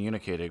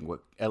communicating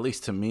what, at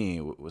least to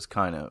me, was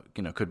kind of,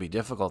 could be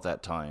difficult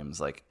at times.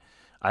 Like,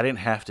 I didn't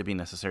have to be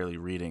necessarily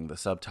reading the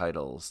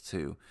subtitles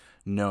to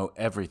know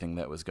everything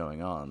that was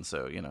going on.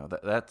 So,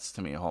 that's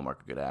to me a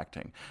hallmark of good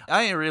acting.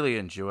 I really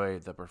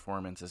enjoyed the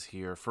performances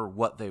here for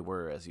what they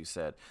were, as you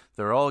said.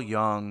 They're all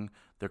young.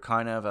 They're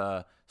kind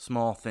of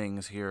small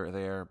things here or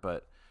there,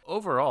 but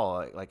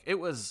overall, like it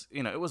was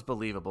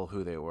believable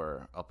who they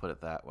were. I'll put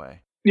it that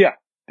way. Yeah,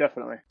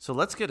 definitely. So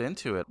let's get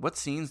into it. What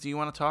scenes do you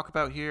want to talk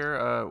about here?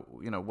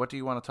 What do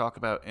you want to talk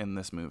about in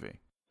this movie?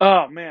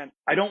 Oh man,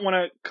 I don't want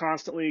to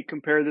constantly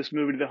compare this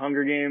movie to The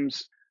Hunger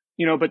Games,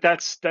 but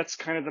that's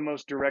kind of the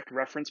most direct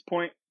reference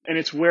point, and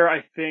it's where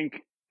I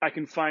think I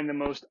can find the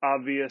most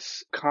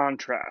obvious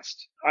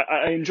contrast.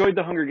 I enjoyed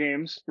The Hunger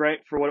Games, right,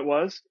 for what it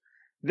was.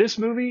 This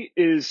movie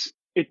is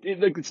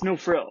it's no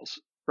frills.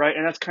 right?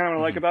 And that's kind of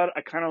what I like Mhm. about it.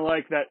 I kind of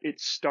like that it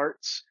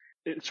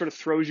sort of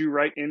throws you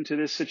right into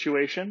this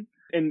situation.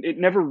 And it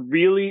never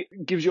really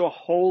gives you a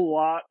whole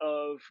lot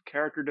of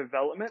character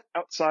development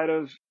outside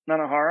of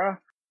Nanahara,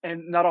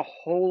 and not a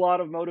whole lot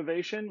of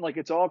motivation. Like,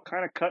 it's all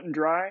kind of cut and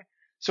dry.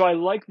 So I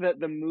like that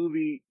the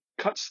movie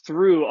cuts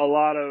through a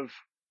lot of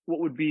what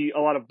would be a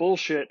lot of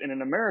bullshit in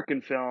an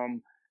American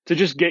film to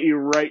just get you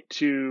right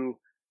to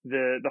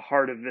the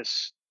heart of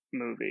this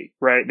movie,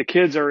 right? The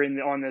kids are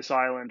on this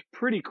island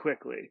pretty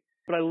quickly.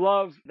 But I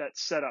love that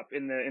setup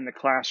in the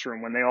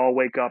classroom when they all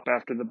wake up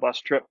after the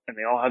bus trip and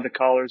they all have the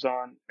collars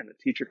on, and the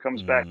teacher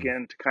comes back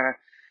in to kind of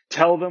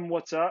tell them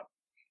what's up.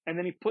 And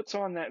then he puts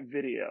on that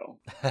video,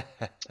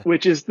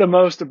 which is the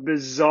most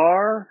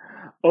bizarre,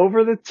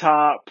 over the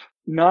top,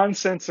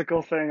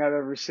 nonsensical thing I've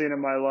ever seen in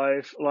my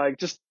life. Like,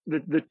 just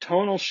the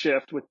tonal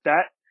shift with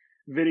that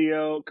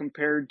video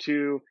compared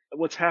to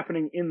what's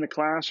happening in the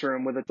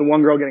classroom with the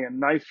one girl getting a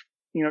knife,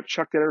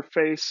 chucked at her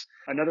face.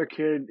 Another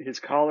kid, his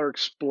collar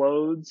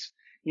explodes,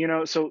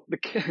 so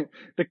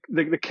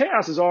the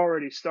chaos is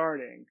already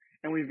starting,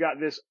 and we've got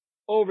this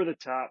over the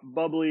top,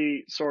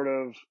 bubbly sort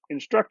of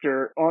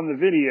instructor on the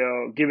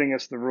video giving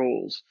us the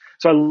rules.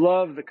 So I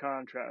love the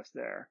contrast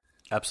there.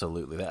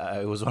 Absolutely.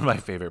 It was one of my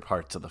favorite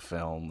parts of the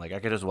film. Like, I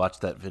could just watch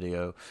that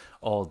video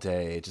all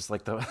day. Just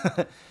like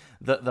the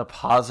the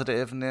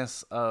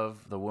positiveness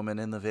of the woman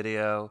in the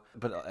video,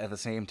 but at the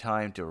same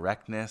time,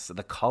 directness.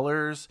 The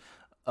colors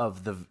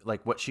of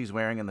what she's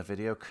wearing in the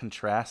video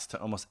contrast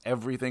to almost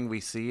everything we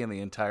see in the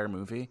entire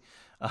movie.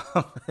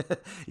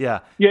 Yeah.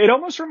 It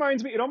almost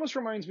reminds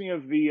me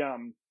of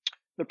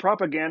the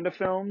propaganda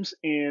films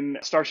in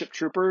Starship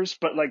Troopers,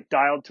 but like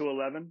dialed to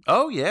 11.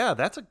 Oh yeah,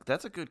 that's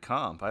a good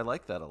comp. I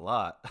like that a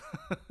lot.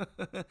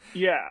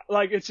 Yeah,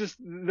 like, it's just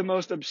the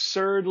most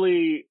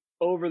absurdly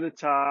over the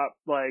top,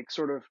 like,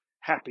 sort of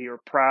happy or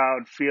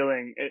proud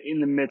feeling in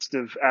the midst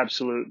of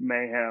absolute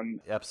mayhem.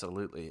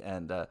 Absolutely.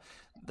 And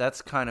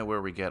that's kind of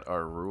where we get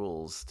our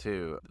rules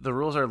too. The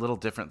rules are a little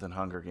different than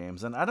Hunger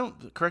Games, and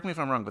correct me if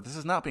I'm wrong, but this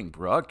is not being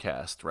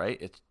broadcast,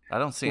 right? I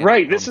don't see any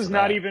Right. This problems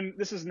is with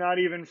this is not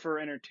even for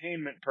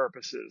entertainment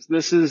purposes.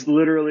 This is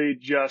literally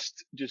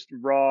just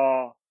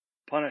raw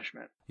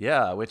punishment.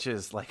 Yeah, which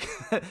is like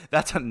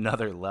that's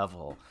another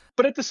level.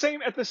 But at the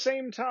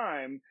same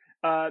time,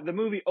 the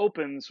movie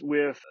opens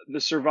with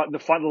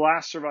the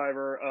last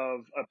survivor of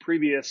a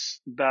previous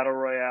battle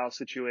royale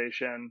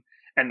situation,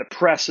 and the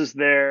press is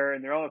there,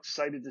 and they're all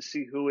excited to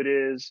see who it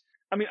is.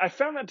 I mean, I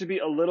found that to be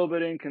a little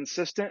bit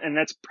inconsistent, and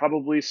that's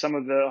probably some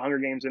of the Hunger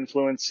Games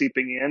influence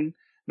seeping in.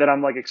 That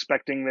I'm like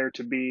expecting there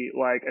to be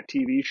like a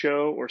TV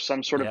show or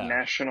some sort of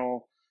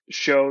national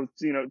show,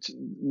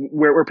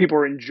 where people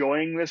are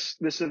enjoying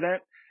this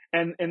event,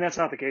 and that's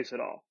not the case at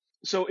all.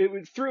 So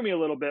it threw me a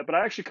little bit, but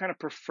I actually kind of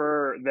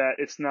prefer that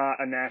it's not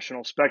a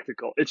national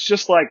spectacle. It's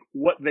just like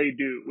what they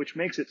do, which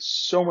makes it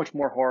so much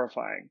more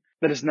horrifying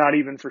that it's not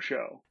even for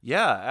show.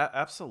 Yeah,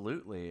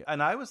 absolutely.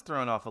 And I was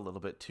thrown off a little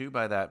bit too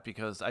by that,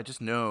 because I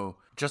just know,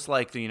 just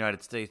like the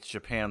United States,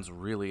 Japan's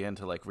really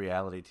into like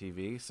reality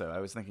TV. So I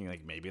was thinking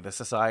like maybe the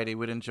society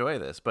would enjoy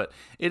this, but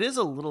it is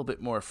a little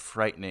bit more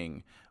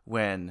frightening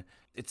when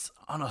it's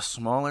on a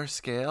smaller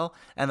scale,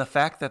 and the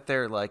fact that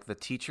they're like the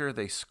teacher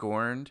they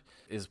scorned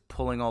is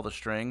pulling all the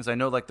strings. I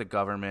know like the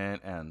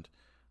government and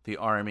the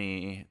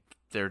army,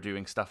 they're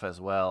doing stuff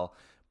as well,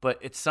 but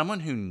it's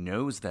someone who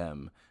knows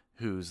them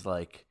who's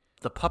like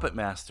the puppet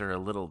master a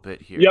little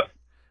bit here. Yep.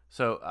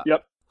 So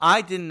Yep.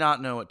 I did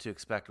not know what to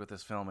expect with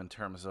this film in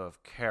terms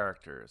of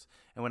characters,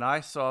 and when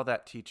I saw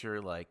that teacher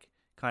like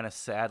kind of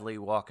sadly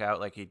walk out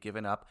like he'd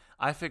given up,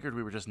 I figured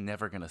we were just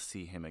never going to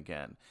see him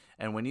again.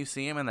 And when you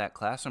see him in that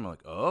classroom, I'm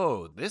like,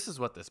 oh, this is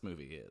what this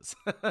movie is.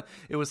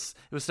 It was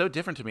so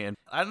different to me. And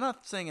I'm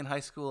not saying in high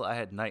school I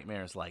had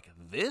nightmares like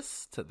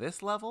this to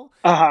this level,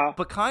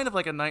 but kind of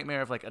like a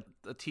nightmare of like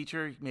a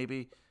teacher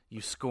maybe you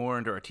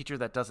scorned, or a teacher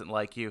that doesn't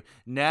like you.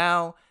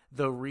 Now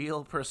the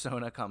real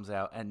persona comes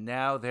out, and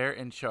now they're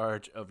in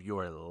charge of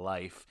your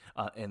life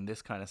in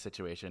this kind of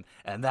situation,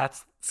 and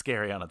that's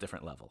scary on a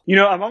different level.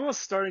 I'm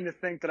almost starting to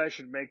think that I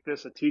should make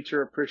this a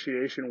Teacher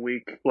Appreciation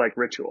Week like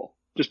ritual.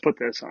 Just put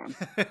this on.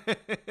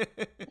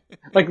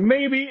 Like,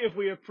 maybe if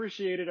we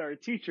appreciated our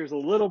teachers a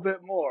little bit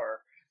more,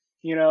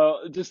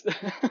 just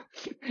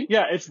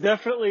yeah, it's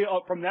definitely,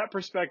 from that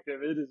perspective,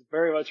 it is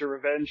very much a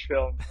revenge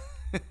film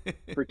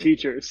for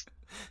teachers.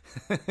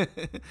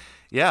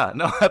 Yeah,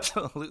 no,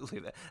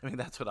 absolutely. I mean,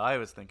 that's what I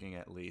was thinking,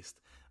 at least.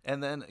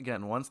 And then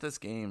again, once this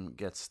game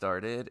gets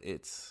started,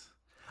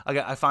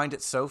 I find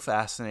it so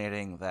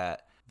fascinating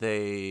that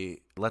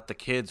they let the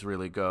kids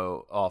really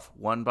go off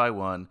one by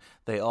one.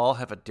 They all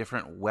have a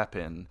different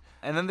weapon.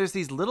 And then there's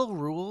these little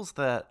rules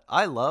that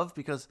I love,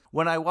 because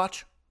when I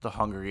watch the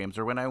Hunger Games,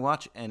 or when I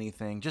watch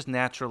anything, just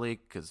naturally,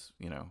 because,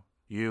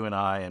 you and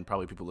I, and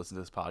probably people listen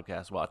to this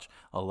podcast, watch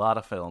a lot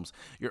of films,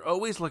 you're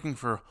always looking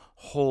for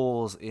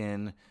holes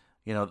in,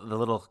 the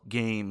little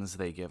games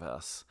they give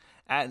us.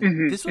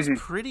 And this was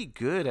pretty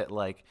good at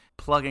like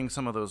plugging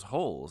some of those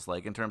holes,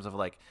 like in terms of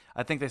like,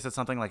 I think they said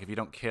something like, if you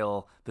don't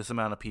kill this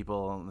amount of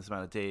people in this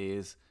amount of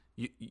days,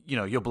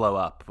 you'll blow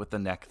up with the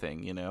neck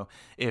thing.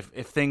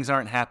 If things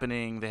aren't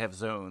happening, they have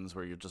zones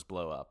where you just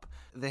blow up.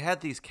 They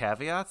had these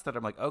caveats that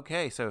I'm like,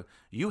 okay, so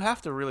you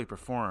have to really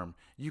perform.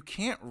 You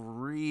can't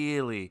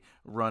really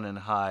run and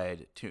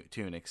hide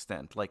to an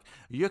extent. Like,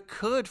 you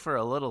could for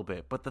a little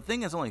bit, but the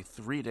thing is only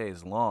 3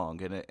 days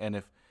long, and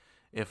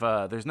if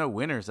there's no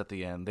winners at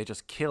the end, they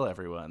just kill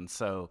everyone.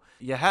 So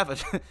you have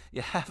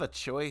a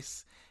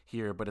choice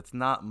here, but it's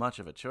not much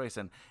of a choice.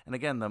 And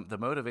again, the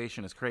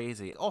motivation is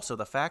crazy. Also,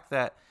 the fact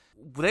that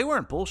they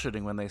weren't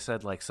bullshitting when they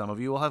said, like, some of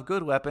you will have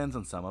good weapons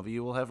and some of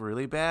you will have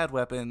really bad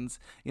weapons.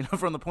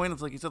 From the point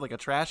of, like you said, like a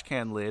trash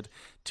can lid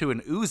to an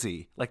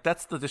Uzi. Like,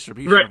 that's the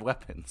distribution Right. of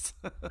weapons.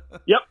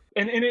 Yep.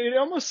 And it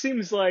almost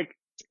seems like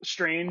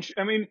strange.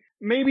 I mean,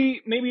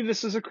 maybe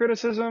this is a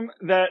criticism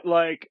that,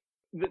 like,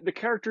 the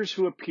characters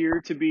who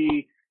appear to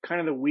be kind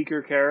of the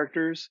weaker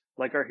characters,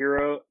 like our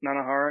hero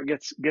Nanahara,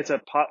 gets a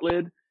pot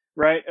lid,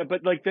 right?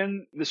 But, like,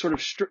 then the sort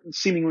of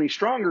seemingly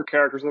stronger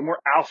characters, the more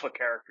alpha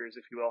characters,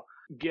 if you will,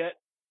 get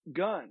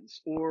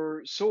guns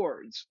or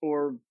swords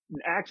or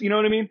axe. You know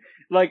what I mean?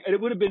 Like, it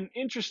would have been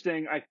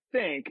interesting, I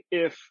think,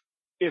 if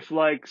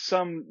like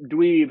some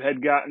dweeb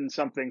had gotten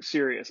something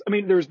serious. I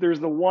mean, there's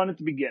the one at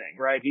the beginning,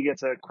 right? He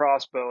gets a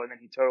crossbow and then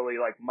he totally,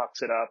 like,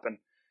 mucks it up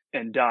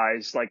and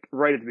dies, like,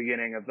 right at the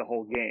beginning of the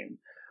whole game.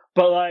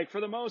 But, like, for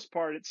the most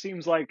part, it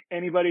seems like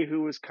anybody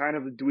who was kind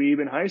of a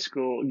dweeb in high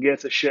school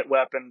gets a shit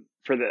weapon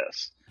for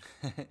this.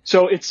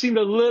 So it seemed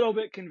a little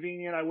bit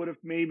convenient. I would have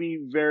maybe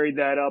varied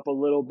that up a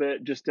little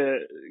bit just to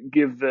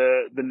give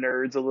the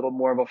nerds a little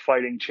more of a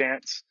fighting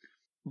chance.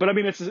 But I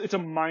mean, it's a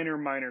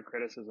minor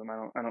criticism.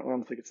 I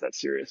don't think it's that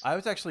serious. I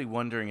was actually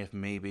wondering if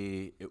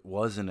maybe it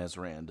wasn't as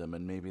random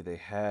and maybe they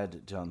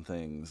had done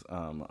things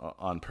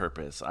on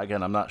purpose.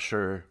 Again, I'm not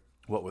sure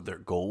what their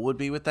goal would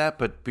be with that,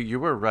 but you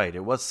were right.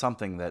 It was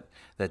something that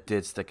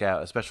did stick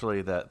out,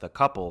 especially the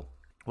couple.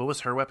 What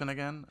was her weapon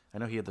again? I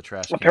know he had the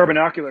trash can. A pair of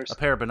binoculars. A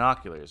pair of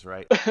binoculars,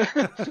 right?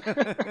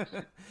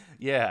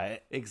 Yeah,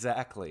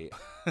 exactly.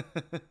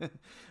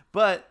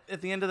 But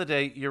at the end of the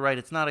day, you're right.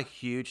 It's not a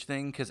huge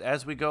thing because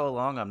as we go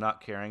along, I'm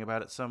not caring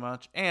about it so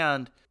much.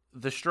 And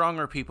the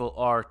stronger people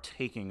are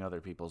taking other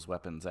people's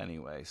weapons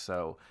anyway.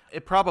 So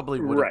it probably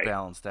would have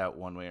balanced out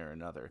one way or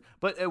another.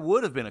 But it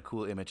would have been a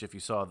cool image if you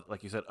saw,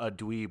 like you said, a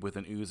dweeb with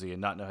an Uzi and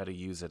not know how to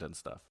use it and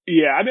stuff.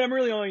 Yeah, I mean, I'm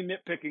really only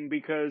nitpicking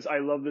because I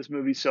love this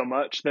movie so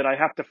much that I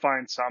have to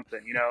find something,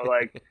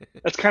 like,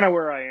 that's kind of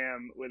where I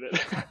am with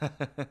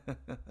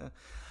it.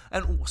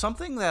 And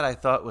something that I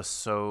thought was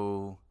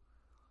so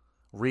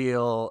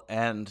real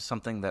and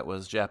something that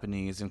was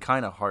Japanese and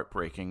kind of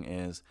heartbreaking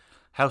is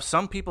how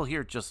some people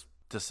here just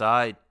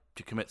decide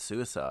to commit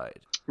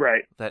suicide.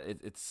 Right. That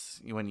it's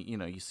when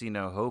you see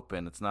no hope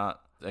and it's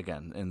not,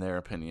 again, in their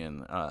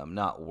opinion,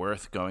 not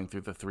worth going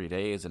through the 3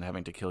 days and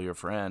having to kill your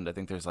friend. I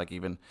think there's, like,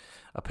 even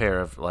a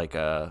pair of, like,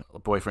 a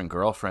boyfriend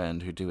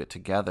girlfriend who do it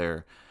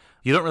together.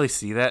 You don't really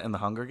see that in the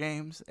Hunger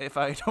Games, if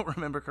I don't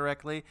remember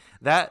correctly.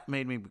 That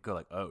made me go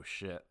like, oh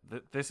shit,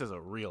 this is a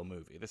real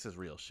movie. This is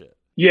real shit.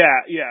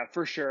 Yeah,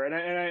 for sure. And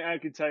I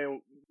could tell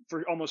you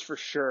almost for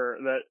sure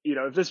that,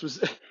 if this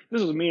was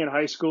me in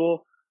high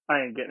school,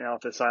 I ain't getting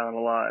off this island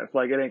alive.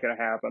 Like, it ain't gonna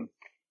happen.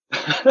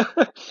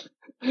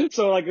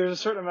 So, like, there's a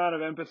certain amount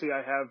of empathy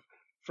I have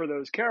for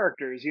those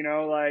characters,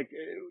 like,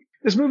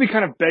 this movie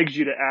kind of begs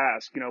you to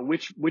ask,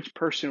 which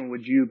person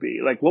would you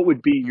be? Like, what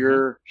would be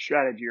your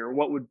strategy, or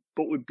what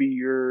would be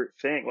your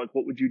thing? Like,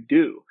 what would you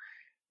do?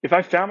 If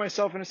I found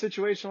myself in a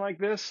situation like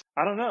this,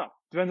 I don't know.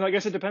 Depends. I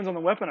guess it depends on the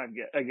weapon I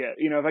get.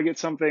 If I get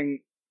something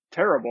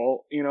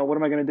terrible, what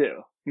am I going to do?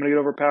 I'm going to get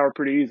overpowered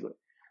pretty easily.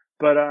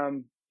 But,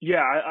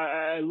 yeah,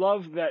 I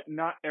love that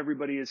not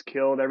everybody is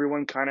killed.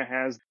 Everyone kind of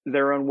has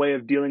their own way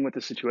of dealing with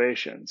the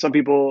situation. Some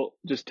people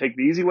just take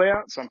the easy way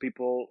out. Some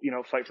people,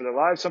 fight for their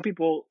lives. Some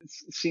people,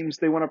 it seems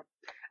they want to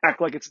act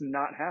like it's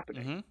not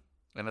happening. Mm-hmm.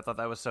 And I thought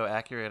that was so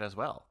accurate as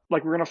well.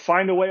 Like, we're going to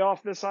find a way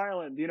off this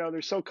island.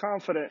 They're so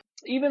confident.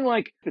 Even,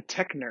 like, the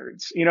tech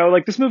nerds,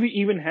 like, this movie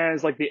even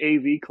has, like, the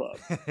AV club,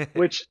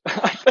 which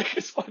I think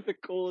is one of the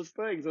coolest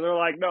things. And they're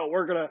like, no,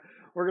 we're going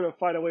to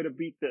find a way to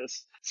beat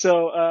this.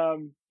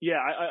 So, yeah,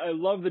 I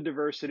love the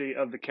diversity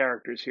of the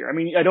characters here. I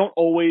mean, I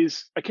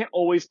can't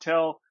always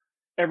tell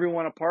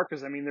everyone apart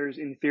because, I mean,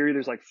 in theory,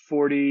 there's like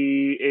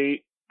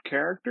 48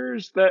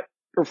 characters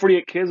or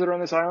 48 kids that are on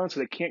this island, so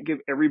they can't give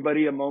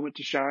everybody a moment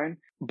to shine.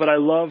 But I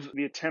love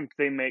the attempt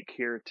they make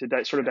here to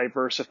sort of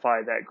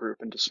diversify that group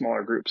into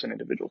smaller groups and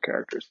individual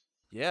characters.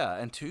 Yeah,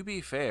 and to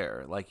be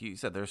fair, like you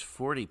said, there's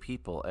 40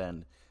 people,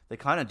 and they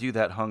kind of do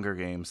that Hunger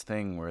Games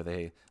thing where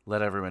they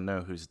let everyone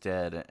know who's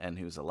dead and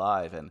who's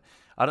alive. And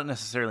I don't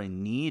necessarily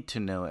need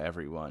to know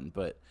everyone,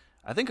 but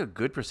I think a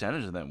good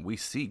percentage of them we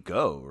see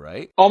go,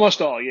 right?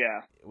 Almost all,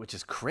 yeah. Which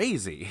is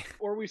crazy.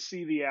 Or we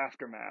see the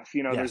aftermath.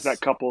 Yes. There's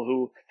that couple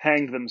who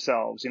hanged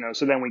themselves,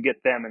 so then we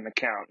get them in the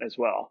count as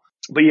well.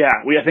 But yeah,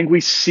 I think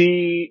we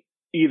see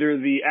either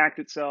the act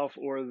itself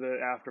or the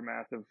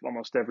aftermath of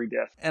almost every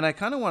death. And I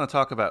kind of want to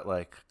talk about,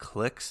 like,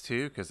 cliques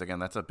too, because again,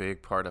 that's a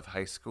big part of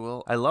high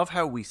school. I love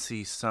how we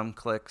see some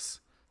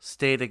cliques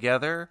stay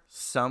together.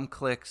 Some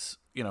cliques,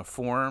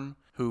 form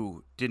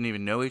who didn't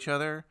even know each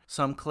other.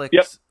 Some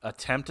cliques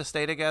attempt to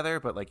stay together,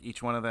 but like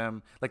each one of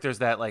them, like there's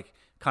that like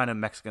kind of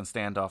Mexican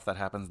standoff that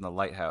happens in the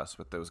lighthouse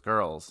with those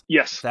girls.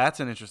 Yes. That's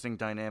an interesting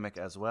dynamic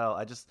as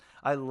well.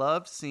 I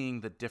loved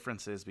seeing the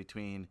differences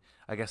between,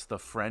 I guess, the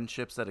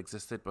friendships that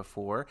existed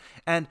before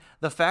and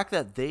the fact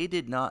that they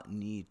did not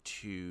need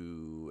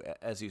to,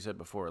 as you said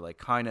before, like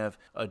kind of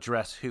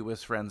address who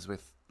was friends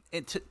with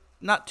it.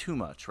 Not too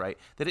much, right?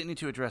 They didn't need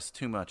to address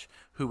too much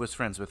who was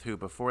friends with who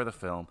before the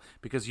film,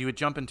 because you would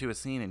jump into a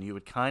scene and you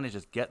would kind of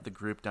just get the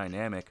group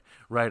dynamic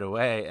right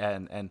away.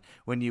 And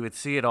when you would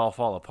see it all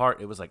fall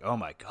apart, it was like, oh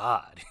my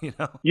God,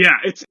 Yeah,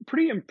 it's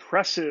pretty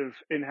impressive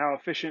in how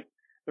efficient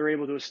they're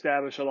able to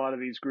establish a lot of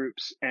these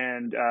groups.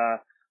 And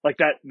like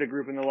the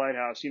group in the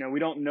lighthouse, we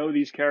don't know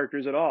these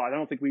characters at all. I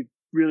don't think we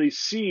really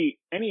see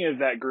any of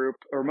that group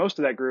or most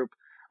of that group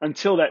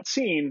until that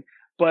scene.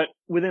 But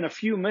within a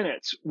few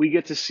minutes, we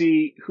get to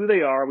see who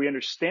they are. We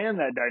understand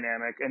that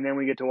dynamic, and then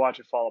we get to watch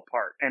it fall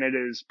apart. And it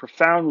is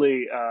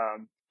profoundly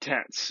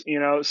tense,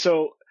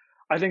 So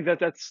I think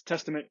that's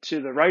testament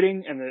to the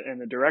writing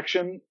and the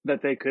direction,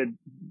 that they could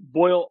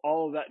boil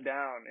all of that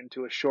down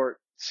into a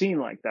short scene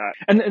like that.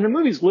 And the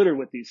movie's littered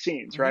with these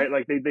scenes, right?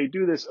 Mm-hmm. Like they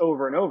do this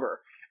over and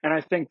over. And I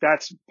think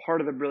that's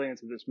part of the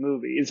brilliance of this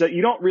movie, is that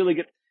you don't really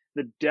get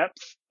the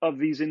depth of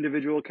these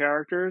individual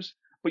characters,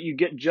 but you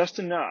get just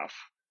enough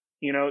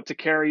to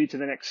carry you to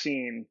the next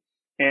scene,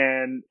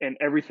 and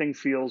everything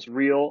feels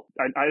real.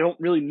 I don't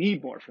really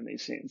need more from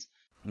these scenes.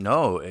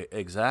 No,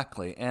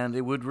 exactly. And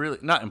it would really,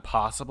 not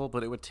impossible,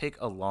 but it would take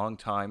a long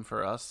time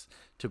for us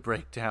to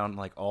break down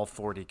like all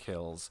 40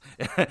 kills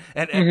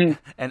and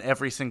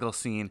every single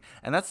scene.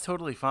 And that's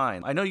totally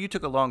fine. I know you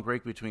took a long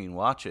break between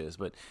watches,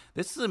 but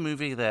this is a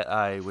movie that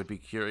I would be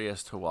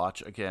curious to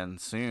watch again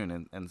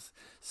soon and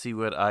see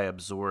what I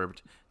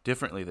absorbed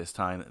differently this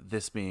time,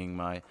 this being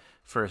my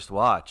first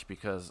watch,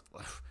 because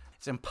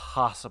it's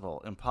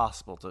impossible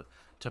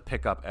to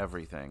pick up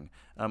everything.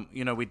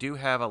 We do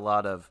have a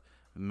lot of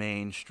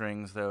main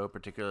strings, though,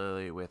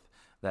 particularly with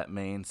that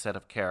main set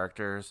of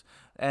characters.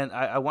 And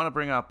I want to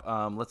bring up,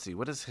 let's see,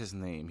 what is his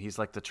name? He's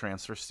like the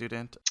transfer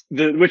student.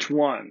 Which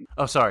one?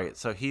 Oh, sorry.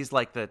 So he's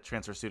like the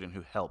transfer student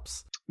who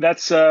helps.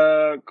 That's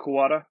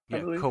Kawada, I Yeah,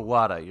 believe.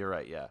 Kawada. You're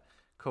right. Yeah,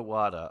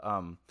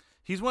 Kawada.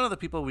 He's one of the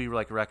people we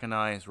like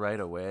recognize right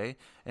away,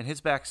 and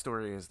his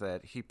backstory is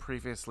that he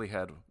previously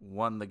had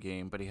won the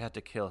game, but he had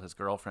to kill his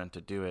girlfriend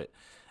to do it,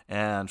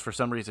 and for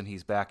some reason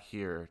he's back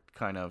here,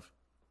 kind of,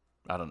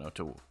 I don't know,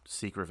 to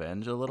seek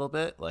revenge a little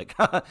bit. Like,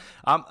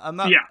 I'm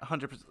not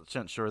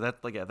 100% sure.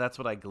 That's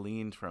what I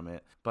gleaned from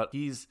it. But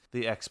he's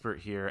the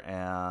expert here,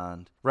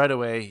 and right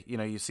away,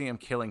 you see him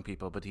killing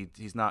people, but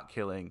he's not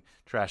killing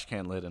trash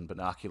can lid and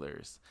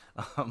binoculars.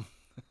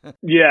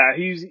 Yeah,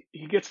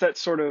 he gets that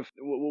sort of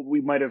what we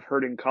might have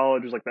heard in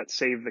college, was like that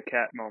save the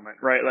cat moment,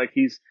 right? Like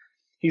he's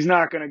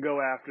not going to go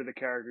after the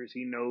characters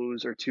he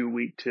knows are too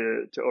weak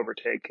to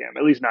overtake him,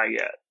 at least not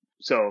yet.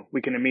 So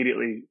we can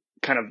immediately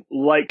kind of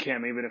like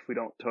him, even if we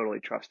don't totally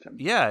trust him.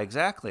 Yeah,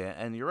 exactly.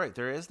 And you're right.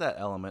 There is that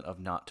element of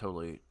not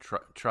totally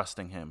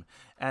trusting him.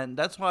 And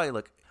that's why,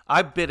 look,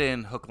 I bit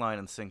in hook, line,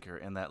 and sinker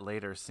in that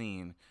later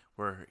scene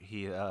where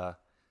he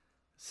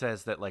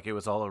says that like it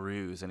was all a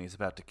ruse and he's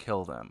about to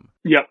kill them.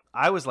 Yep.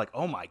 I was like,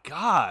 oh my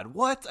God,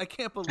 what? I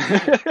can't believe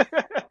it.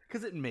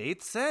 Because it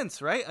made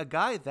sense, right? A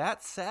guy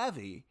that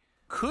savvy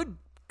could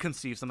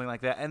conceive something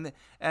like that.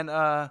 And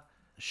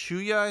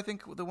Shuya, I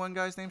think the one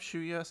guy's name,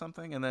 Shuya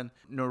something, and then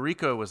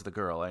Noriko was the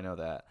girl, I know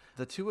that.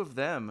 The two of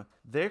them,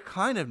 they're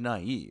kind of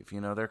naive,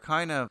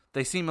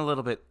 they seem a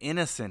little bit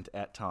innocent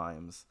at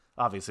times.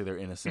 Obviously their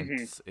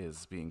innocence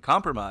is being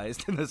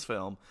compromised in this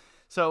film.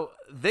 So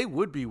they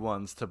would be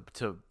ones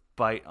to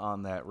bite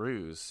on that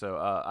ruse. So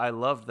I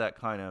loved that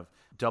kind of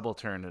double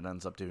turn it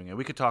ends up doing it.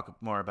 We could talk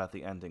more about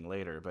the ending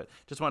later, but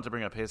just wanted to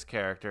bring up his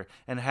character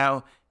and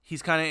how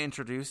he's kind of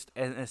introduced,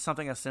 and it's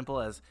something as simple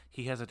as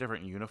he has a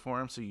different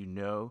uniform,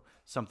 so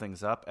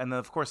something's up. And then,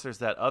 of course, there's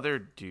that other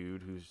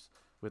dude who's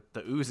with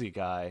the Uzi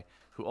guy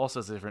who also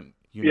has a different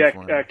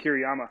uniform. Yeah,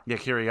 Kiriyama. Yeah,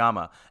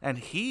 Kiriyama. And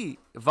he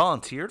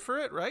volunteered for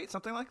it, right?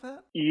 Something like that?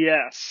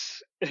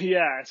 Yes.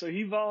 Yeah, so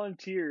he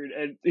volunteered,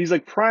 and he's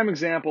like prime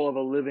example of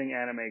a living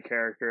anime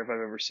character if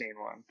I've ever seen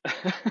one.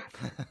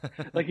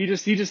 Like he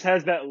just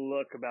has that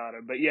look about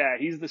him. But yeah,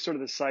 he's the sort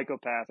of the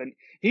psychopath, and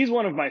he's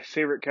one of my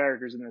favorite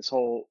characters in this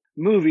whole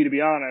movie, to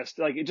be honest.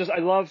 Like I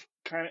love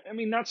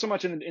not so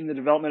much in the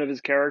development of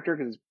his character,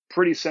 because it's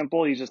pretty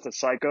simple. He's just a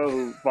psycho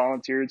who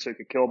volunteered so he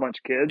could kill a bunch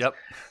of kids. Yep.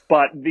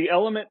 But the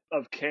element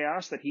of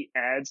chaos that he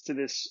adds to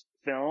this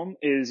film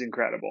is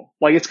incredible.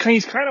 Like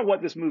he's kind of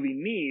what this movie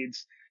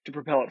needs to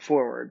propel it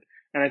forward,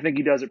 and I think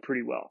he does it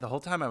pretty well. The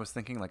whole time I was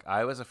thinking, like,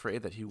 I was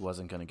afraid that he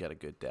wasn't going to get a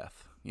good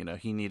death.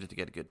 He needed to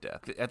get a good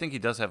death. I think he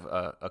does have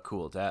a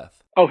cool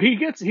death. Oh, he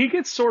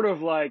gets sort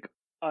of like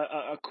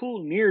a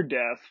cool near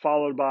death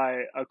followed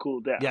by a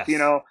cool death. Yes.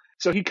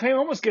 So he kind of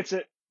almost gets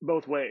it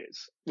both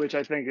ways, which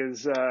I think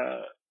is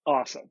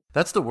awesome.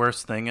 That's the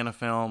worst thing in a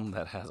film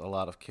that has a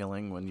lot of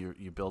killing, when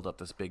you build up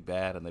this big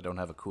bad and they don't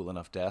have a cool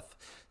enough death.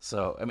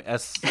 So, I mean,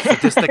 as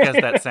sadistic as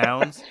that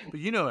sounds, but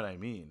you know what I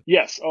mean.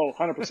 Yes. Oh,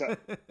 100%.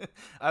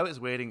 I was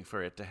waiting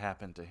for it to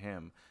happen to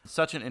him.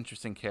 Such an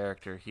interesting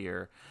character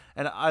here.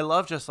 And I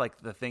love just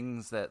like the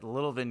things that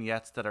little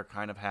vignettes that are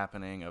kind of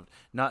happening, of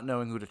not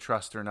knowing who to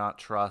trust or not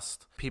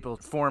trust, people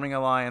forming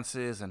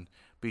alliances and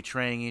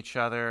betraying each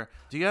other.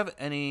 Do you have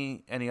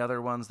any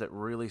other ones that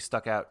really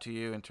stuck out to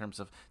you in terms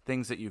of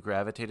things that you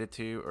gravitated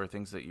to, or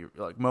things that you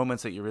like,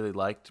 moments that you really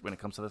liked when it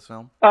comes to this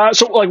film?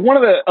 So like one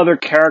of the other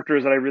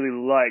characters that I really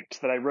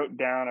liked that I wrote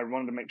down, I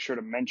wanted to make sure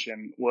to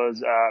mention,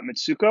 was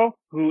Mitsuko,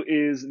 who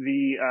is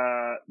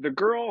the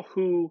girl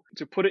who,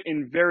 to put it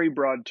in very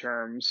broad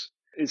terms,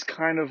 is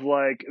kind of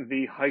like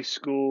the high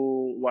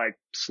school like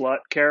slut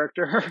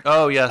character.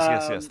 Oh,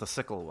 yes, the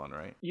sickle one,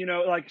 right? You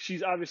know, like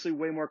she's obviously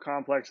way more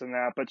complex than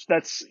that, but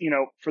that's, you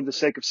know, for the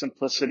sake of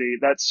simplicity,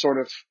 that's sort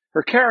of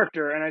her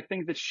character. And I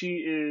think that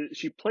she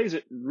plays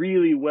it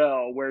really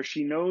well, where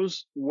she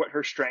knows what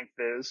her strength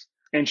is,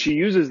 and she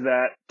uses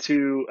that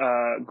to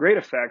great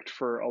effect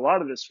for a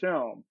lot of this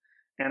film.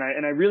 And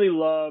I really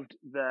loved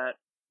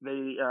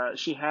that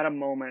she had a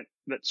moment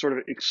that sort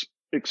of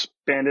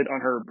expanded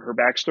on her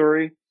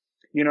backstory,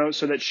 you know,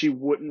 so that she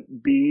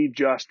wouldn't be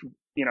just,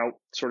 you know,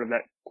 sort of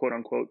that quote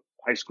unquote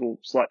high school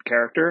slut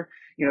character.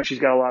 You know, she's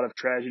got a lot of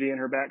tragedy in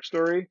her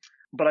backstory,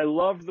 but I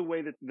love the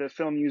way that the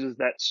film uses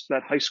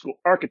that high school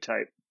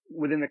archetype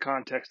within the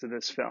context of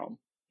this film.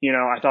 You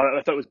know, I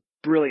thought it was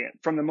brilliant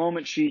from the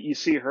moment you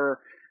see her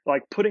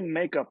like putting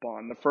makeup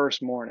on the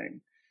first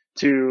morning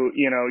to,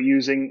 you know,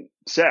 using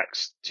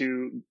sex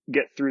to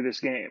get through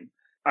this game.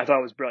 I thought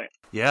it was brilliant.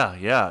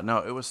 Yeah. No,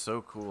 it was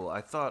so cool.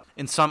 I thought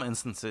in some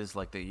instances,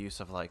 like the use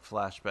of like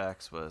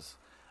flashbacks was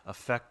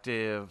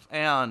effective,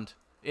 and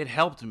it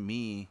helped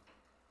me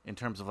in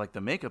terms of like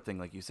the makeup thing.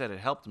 Like you said, it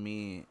helped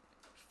me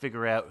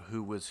figure out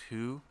who was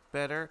who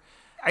better.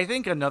 I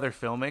think another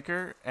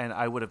filmmaker, and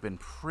I would have been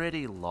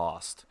pretty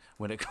lost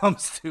when it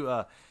comes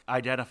to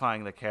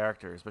identifying the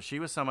characters. But she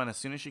was someone, as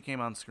soon as she came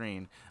on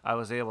screen, I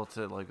was able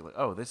to like,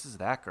 oh, this is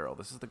that girl.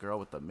 This is the girl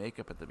with the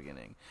makeup at the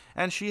beginning.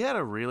 And she had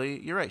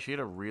you're right, she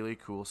had a really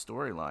cool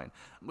storyline.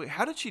 Wait,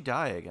 how did she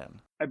die again?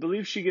 I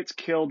believe she gets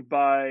killed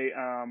by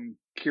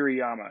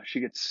Kiriyama. She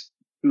gets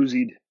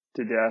Uzi'd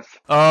to death.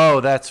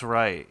 Oh, that's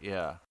right,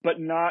 yeah. But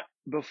not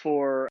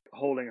before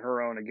holding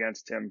her own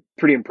against him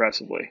pretty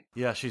impressively.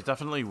 Yeah, she's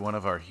definitely one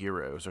of our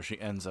heroes, or she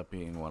ends up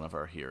being one of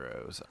our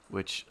heroes,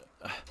 which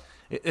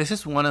it's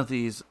just one of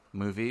these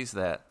movies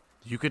that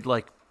you could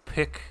like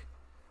pick.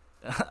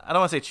 I don't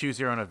want to say choose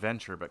your own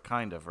adventure, but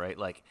kind of, right?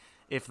 Like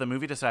if the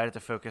movie decided to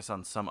focus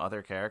on some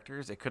other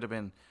characters, it could have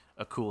been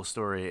a cool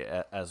story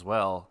as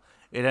well.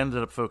 It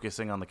ended up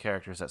focusing on the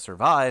characters that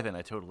survive, and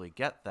I totally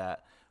get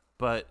that,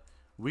 but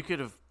we could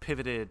have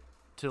pivoted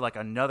to like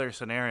another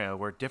scenario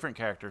where different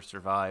characters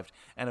survived,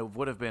 and it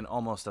would have been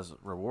almost as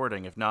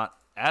rewarding, if not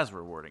as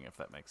rewarding, if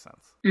that makes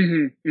sense.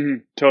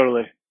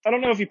 Totally. I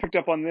don't know if you picked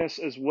up on this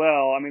as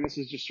well. I mean, this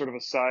is just sort of a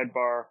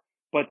sidebar,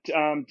 but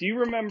do you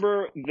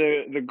remember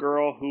the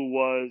girl who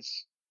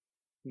was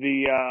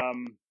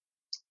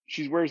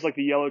she wears like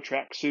the yellow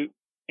tracksuit,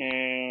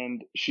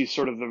 and she's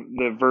sort of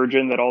the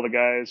virgin that all the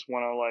guys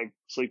want to like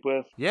sleep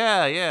with?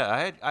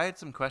 Yeah. I had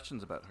some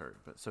questions about her,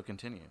 but so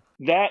continue.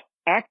 That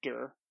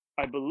actor,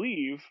 I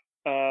believe,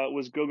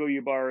 was Gogo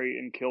Yubari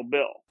in Kill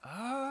Bill. Oh.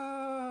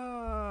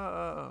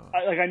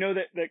 I know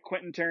that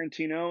Quentin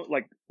Tarantino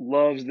like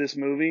loves this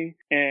movie,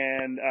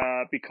 and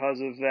because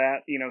of that,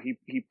 you know,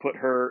 he put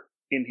her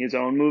in his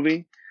own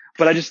movie.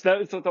 But I just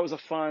thought that was a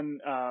fun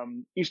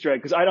Easter egg,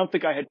 because I don't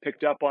think I had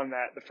picked up on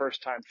that the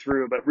first time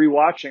through. But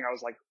rewatching, I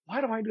was like,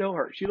 why do I know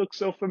her? She looks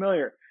so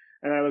familiar.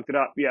 And I looked it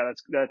up. Yeah,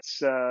 that's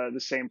the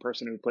same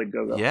person who played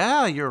Gogo.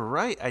 Yeah, you're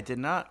right. I did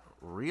not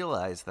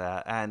realize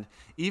that. And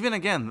even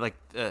again, like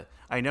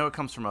I know it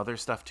comes from other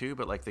stuff too,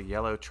 but like the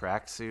yellow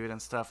tracksuit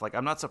and stuff. Like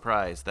I'm not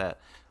surprised that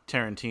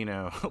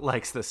Tarantino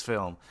likes this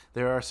film.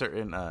 There are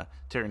certain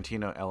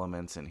Tarantino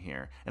elements in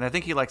here, and I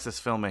think he likes this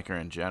filmmaker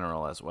in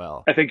general as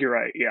well. I think you're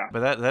right. Yeah.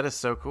 But that is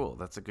so cool.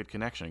 That's a good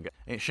connection.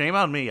 Shame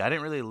on me. I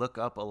didn't really look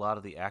up a lot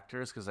of the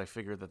actors because I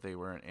figured that they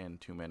weren't in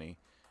too many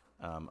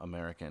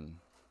American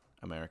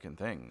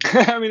things.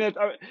 I mean,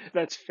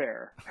 that's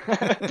fair.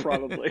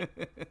 Probably.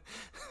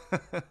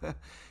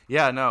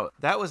 Yeah, no,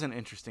 that was an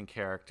interesting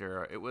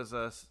character. It was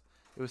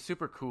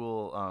super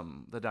cool,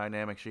 the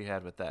dynamic she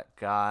had with that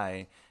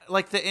guy.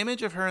 Like, the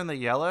image of her in the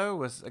yellow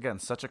was, again,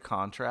 such a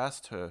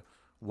contrast to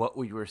what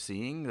we were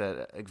seeing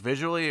that like,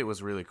 visually it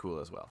was really cool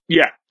as well.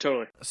 Yeah,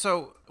 totally.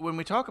 So when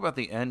we talk about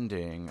the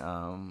ending,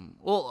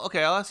 well,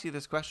 okay, I'll ask you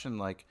this question.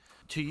 Like,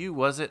 to you,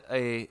 was it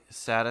a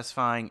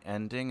satisfying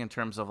ending in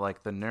terms of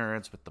like the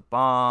nerds with the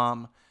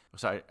bomb?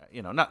 Sorry,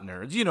 not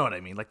nerds. You know what I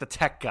mean, like the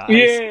tech guys.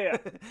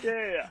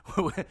 Yeah.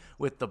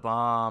 with the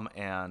bomb,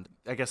 and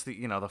I guess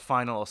the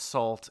final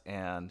assault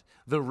and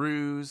the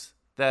ruse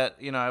that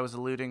I was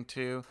alluding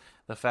to.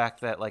 The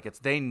fact that like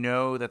they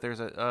know that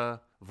there's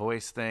a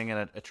voice thing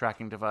and a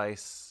tracking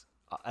device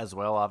as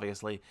well,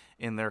 obviously,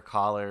 in their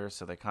collars.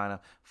 So they kind of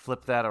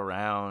flip that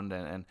around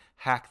and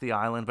hack the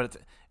island. But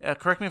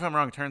correct me if I'm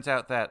wrong, it turns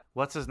out that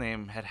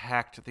what's-his-name had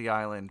hacked the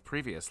island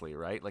previously,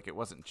 right? Like, it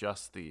wasn't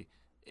just the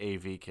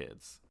AV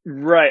kids.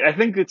 Right. I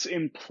think it's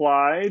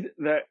implied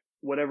that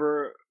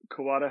whatever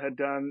Kawada had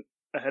done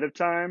ahead of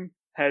time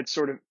had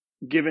sort of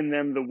given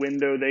them the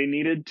window they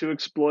needed to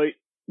exploit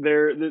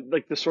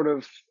the sort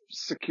of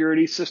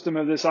security system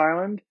of this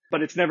island.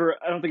 But I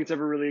don't think it's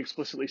ever really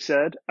explicitly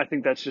said. I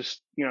think that's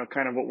just,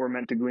 kind of what we're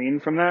meant to glean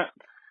from that.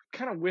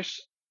 Kind of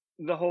wish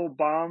the whole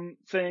bomb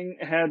thing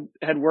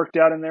had worked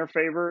out in their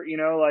favor.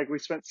 Like, we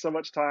spent so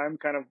much time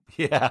kind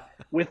of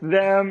with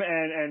them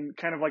and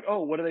kind of like,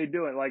 oh, what are they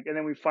doing? Like, and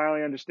then we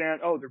finally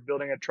understand, oh, they're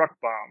building a truck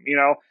bomb,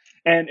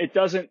 and it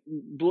doesn't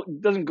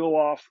go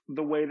off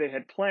the way they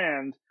had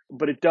planned,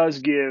 but it does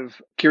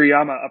give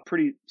Kiriyama a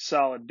pretty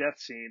solid death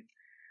scene.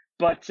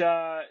 But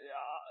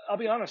I'll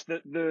be honest,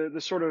 the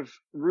sort of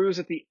ruse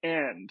at the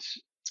end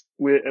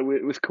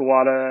with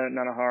Kawada,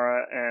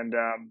 Nanahara, and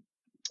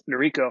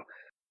Noriko.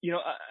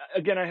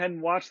 Again, I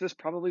hadn't watched this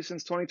probably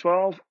since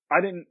 2012.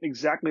 I didn't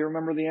exactly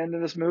remember the end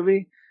of this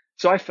movie,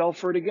 so I fell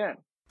for it again.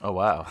 Oh,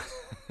 wow.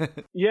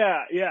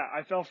 Yeah,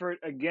 I fell for it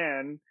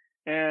again,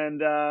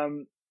 and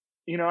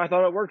I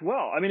thought it worked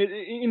well. I mean,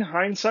 in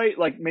hindsight,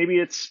 like, maybe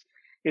it's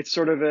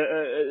sort of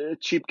a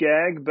cheap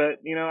gag, but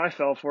I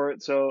fell for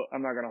it, so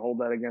I'm not going to hold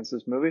that against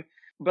this movie.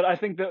 But I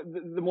think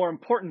the more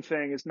important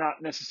thing is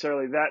not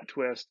necessarily that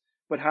twist,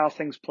 but how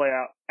things play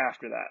out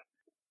after that.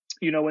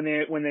 When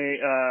they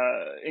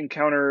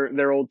encounter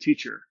their old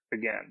teacher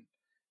again,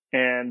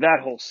 and that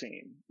whole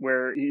scene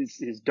where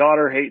his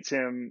daughter hates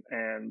him,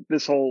 and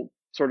this whole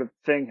sort of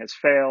thing has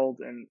failed,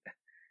 and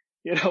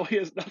he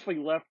has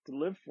nothing left to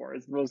live for.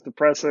 It's the most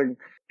depressing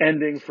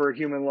ending for a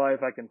human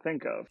life I can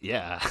think of.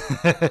 Yeah.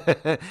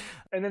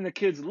 And then the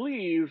kids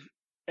leave,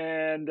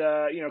 and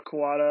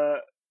Kawada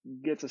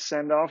gets a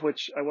send off,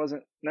 which I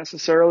wasn't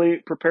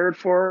necessarily prepared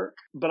for.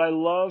 But I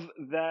love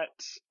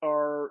that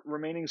our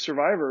remaining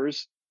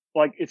survivors,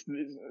 like, it's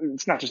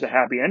not just a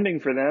happy ending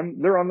for them.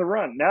 They're on the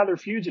run. Now they're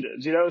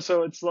fugitives,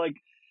 so it's like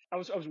I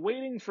was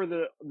waiting for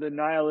the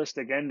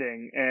nihilistic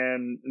ending,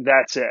 and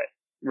that's it,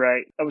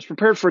 right? I was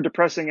prepared for a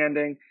depressing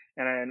ending,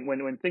 and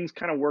when things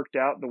kind of worked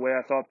out the way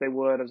I thought they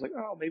would, I was like,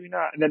 oh, maybe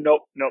not. And then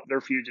nope,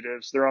 they're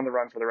fugitives. They're on the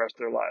run for the rest of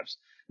their lives.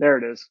 There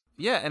it is.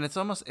 Yeah, and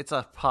it's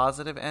a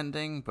positive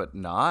ending, but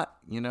not,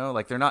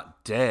 like, they're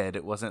not dead.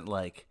 It wasn't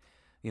like,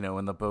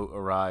 when the boat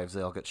arrives,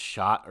 they all get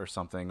shot or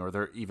something, or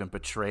they're even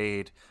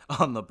betrayed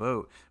on the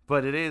boat.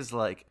 But it is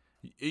like,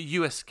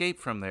 you escape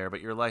from there,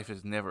 but your life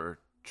is never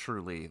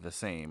truly the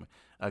same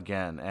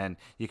again. And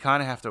you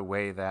kind of have to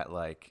weigh that,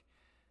 like,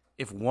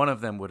 if one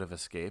of them would have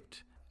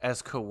escaped,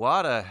 as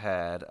Kawada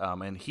had,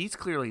 and he's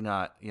clearly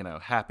not,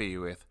 happy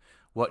with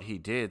what he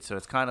did. So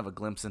it's kind of a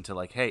glimpse into,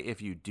 like, hey,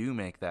 if you do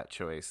make that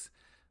choice,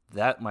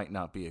 that might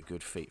not be a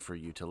good fate for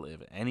you to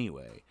live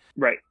anyway.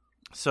 Right.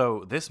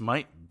 So this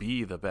might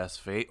be the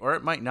best fate, or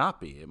it might not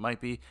be. It might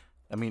be,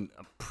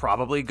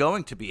 probably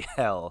going to be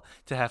hell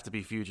to have to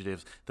be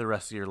fugitives the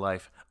rest of your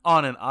life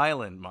on an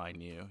island,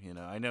 mind you.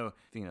 I know,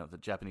 the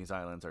Japanese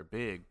islands are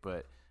big,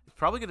 but it's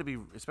probably going to be,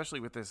 especially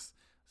with this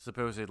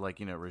supposed,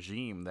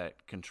 regime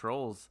that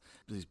controls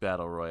these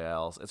battle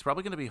royales, it's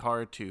probably going to be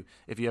hard to,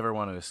 if you ever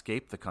want to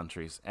escape the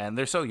countries. And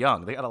they're so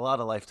young, they got a lot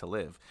of life to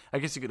live. I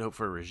guess you could hope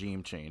for a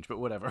regime change, but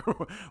whatever.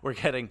 we're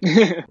getting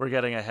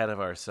ahead of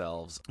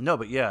ourselves. No,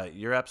 but yeah,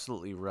 you're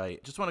absolutely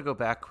right. Just want to go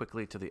back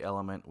quickly to the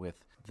element with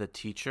the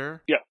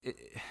teacher. Yeah.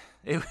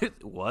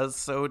 It was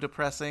so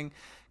depressing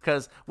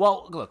because,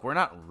 well, look, we're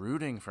not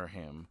rooting for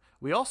him.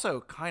 We also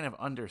kind of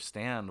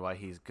understand why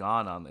he's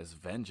gone on this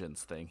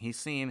vengeance thing. He's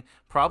seen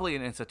probably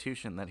an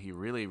institution that he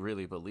really,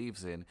 really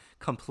believes in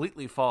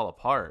completely fall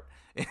apart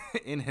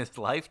in his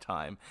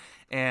lifetime.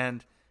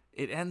 And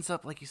it ends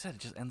up, like you said,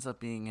 it just ends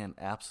up being an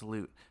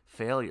absolute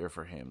failure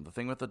for him. The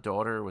thing with the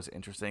daughter was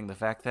interesting. The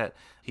fact that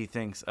he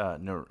thinks,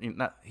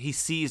 he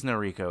sees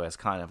Noriko as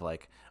kind of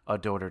like a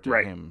daughter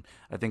to him.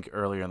 I think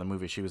earlier in the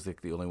movie, she was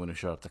like the only one who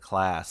showed up to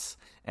class,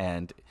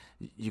 and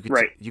you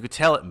could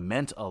tell it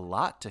meant a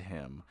lot to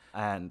him.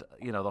 And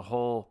the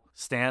whole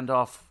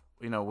standoff,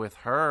 with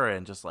her,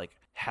 and just like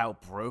how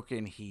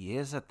broken he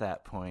is at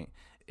that point.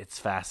 It's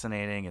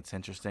fascinating. It's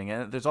interesting.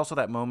 And there's also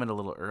that moment a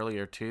little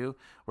earlier, too,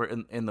 where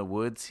in the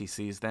woods, he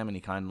sees them and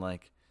he kind of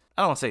like,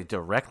 I don't want to say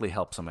directly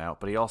helps them out,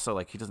 but he also,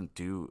 like, he doesn't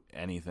do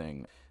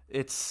anything.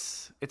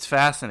 It's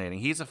fascinating.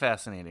 He's a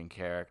fascinating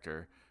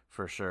character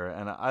for sure.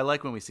 And I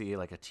like when we see,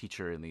 like, a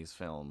teacher in these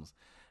films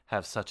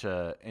have such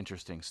a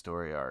interesting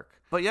story arc.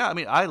 But yeah,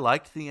 I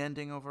liked the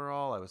ending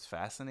overall. I was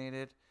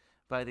fascinated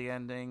by the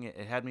ending.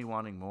 It had me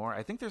wanting more.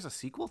 I think there's a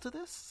sequel to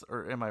this,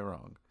 or am I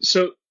wrong?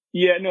 So,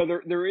 yeah, no,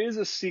 there is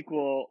a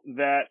sequel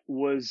that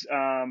was,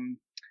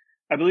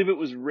 I believe it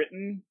was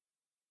written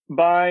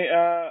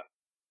by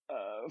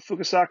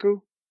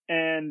Fukasaku,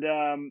 and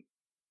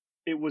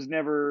it was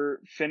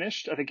never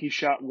finished. I think he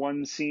shot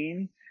one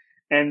scene,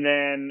 and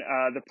then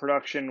the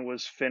production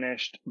was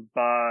finished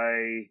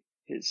by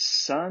his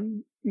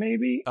son,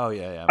 maybe. Oh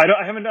yeah.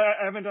 I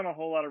haven't done a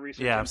whole lot of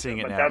research. Yeah, I'm into seeing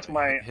it but now. That's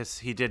my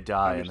He did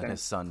die, and then understanding.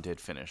 his son did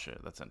finish it.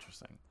 That's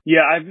interesting.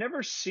 Yeah, I've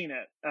never seen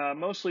it,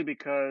 mostly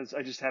because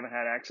I just haven't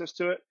had access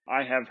to it.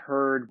 I have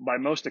heard by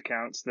most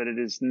accounts that it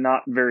is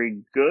not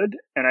very good,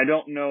 and I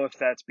don't know if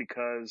that's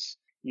because,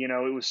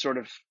 it was sort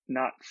of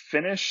not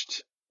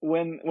finished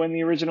when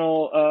the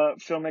original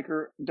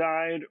filmmaker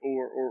died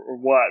or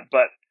what,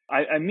 but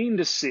I mean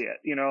to see it,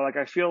 like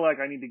I feel like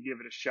I need to give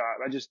it a shot.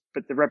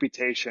 But the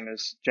reputation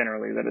is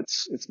generally that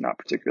it's not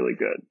particularly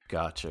good.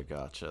 Gotcha.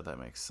 That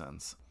makes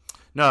sense.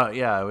 No,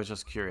 yeah, I was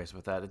just curious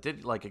with that. It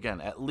did, like,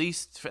 again, at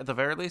the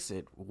very least,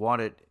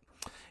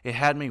 it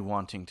had me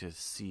wanting to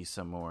see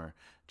some more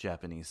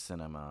Japanese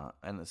cinema,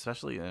 and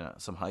especially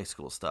some high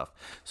school stuff.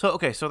 So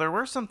there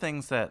were some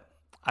things that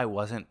I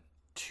wasn't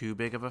too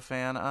big of a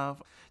fan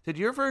of. Did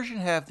your version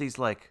have these,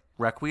 like,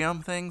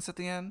 Requiem things at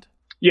the end?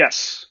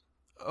 Yes.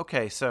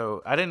 Okay,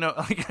 so I didn't know.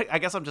 Like, I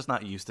guess I'm just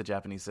not used to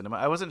Japanese cinema.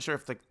 I wasn't sure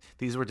if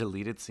these were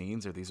deleted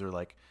scenes or these were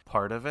like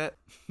part of it.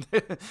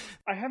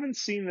 I haven't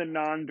seen the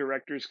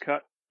non-director's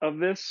cut of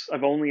this.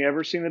 I've only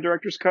ever seen the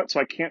director's cut,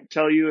 so I can't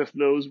tell you if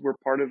those were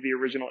part of the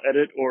original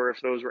edit or if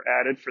those were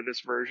added for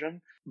this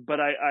version. But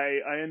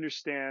I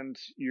understand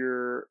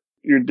your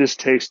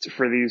distaste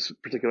for these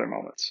particular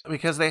moments.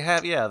 Because they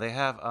have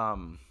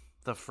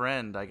the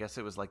friend, I guess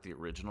it was like the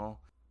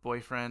original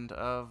boyfriend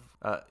of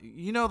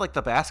like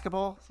the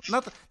basketball,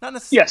 not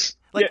necessarily. Yes.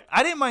 Like, yeah.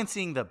 I didn't mind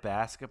seeing the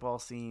basketball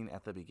scene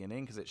at the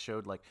beginning because it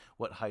showed like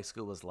what high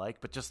school was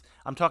like, but just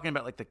I'm talking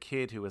about like the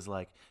kid who was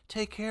like,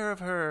 take care of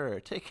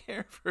her.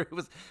 It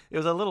was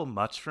a little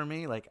much for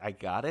me. Like, I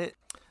got it.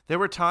 There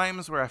were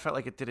times where I felt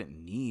like it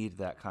didn't need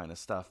that kind of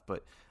stuff,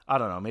 but I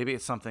don't know. Maybe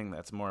it's something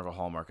that's more of a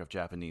hallmark of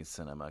Japanese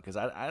cinema, because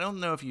I don't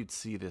know if you'd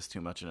see this too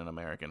much in an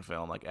American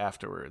film. Like,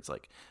 afterwards,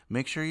 like,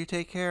 make sure you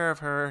take care of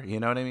her. You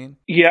know what I mean?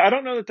 Yeah, I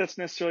don't know that that's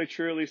necessarily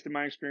true, at least in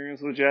my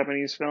experience with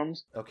Japanese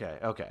films. Okay.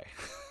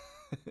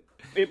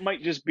 It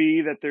might just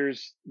be that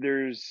there's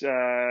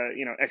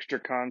extra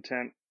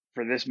content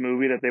for this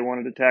movie that they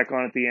wanted to tack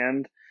on at the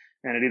end,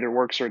 and it either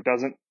works or it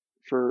doesn't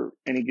for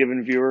any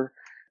given viewer.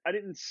 I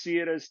didn't see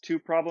it as too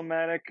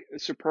problematic,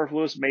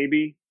 superfluous,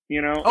 maybe.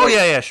 Oh, like,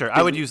 yeah, sure.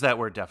 I would use that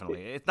word,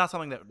 definitely. It's not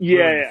something that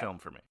ruined the film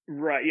for me.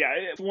 Right,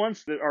 yeah.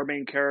 Once our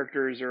main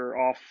characters are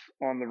off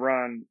on the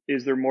run,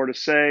 is there more to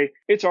say?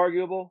 It's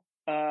arguable.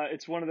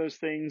 It's one of those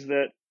things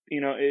that,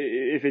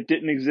 if it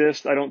didn't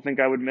exist, I don't think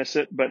I would miss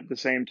it. But at the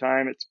same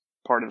time, it's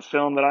part of the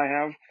film that I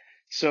have.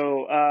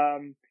 So,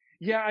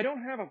 I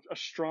don't have a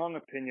strong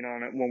opinion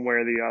on it one way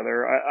or the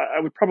other. I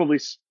would probably,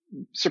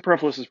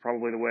 superfluous is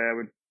probably the way I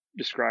would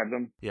describe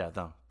them. Yeah,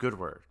 no, good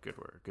word,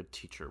 good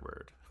teacher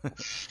word.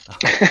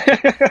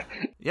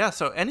 Yeah,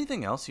 so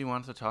anything else you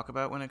wanted to talk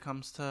about when it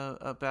comes to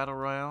a Battle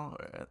Royale?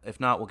 If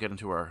not, we'll get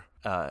into our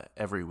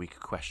every week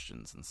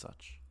questions and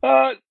such.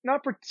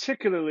 Not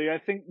particularly. I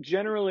think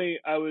generally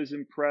I was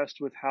impressed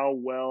with how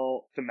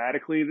well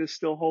thematically this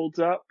still holds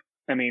up.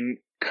 I mean,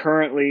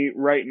 currently,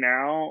 right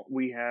now,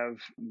 we have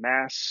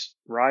mass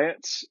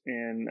riots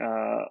in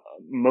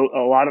a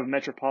lot of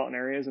metropolitan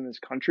areas in this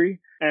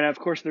country. And of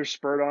course, they're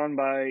spurred on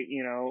by,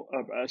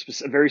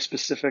 a very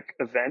specific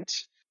event.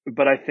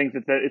 But I think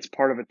that it's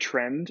part of a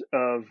trend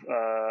of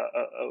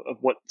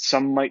what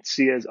some might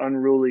see as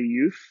unruly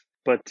youth.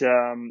 But,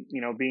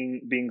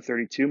 being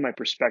 32, my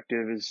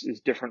perspective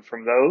is different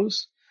from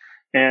those.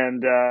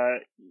 And,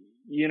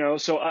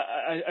 so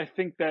I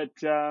think that,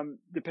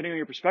 depending on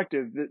your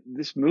perspective,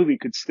 this movie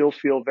could still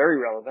feel very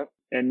relevant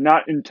and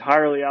not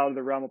entirely out of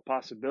the realm of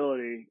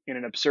possibility in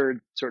an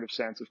absurd sort of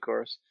sense, of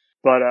course.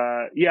 But,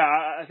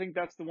 I think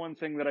that's the one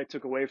thing that I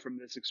took away from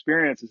this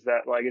experience is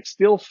that, like, it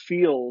still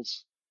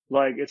feels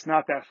like it's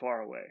not that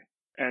far away.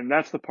 And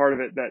that's the part of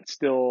it that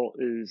still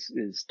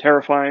is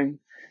terrifying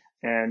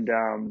and,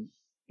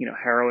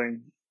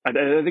 harrowing. I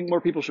think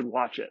more people should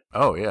watch it.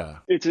 Oh, yeah.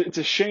 It's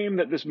a shame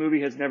that this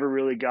movie has never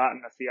really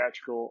gotten a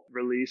theatrical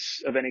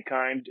release of any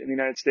kind in the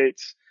United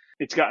States.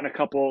 It's gotten a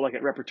couple, like,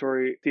 at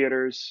repertory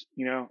theaters,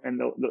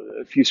 and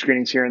a few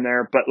screenings here and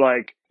there. But,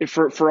 like,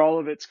 for all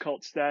of its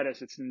cult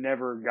status, it's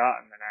never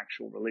gotten an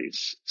actual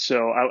release.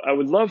 So I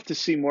would love to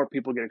see more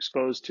people get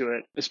exposed to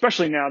it,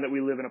 especially now that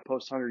we live in a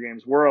post-Hunger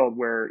Games world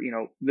where,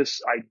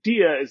 this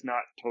idea is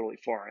not totally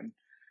foreign.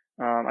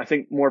 I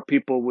think more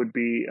people would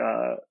be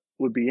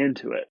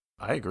into it.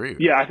 I agree.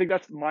 Yeah, I think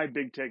that's my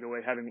big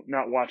takeaway, having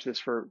not watched this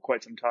for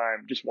quite some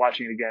time, just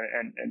watching it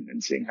again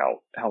and seeing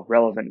how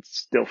relevant it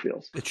still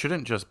feels. It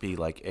shouldn't just be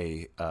like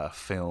a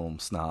film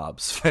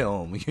snobs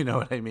film, you know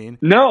what I mean?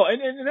 No,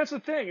 and that's the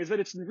thing, is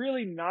that it's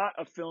really not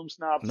a film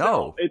snob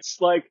film.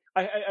 It's like,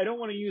 I don't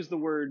want to use the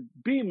word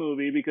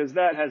B-movie because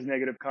that has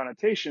negative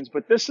connotations,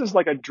 but this is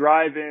like a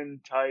drive-in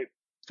type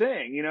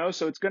thing,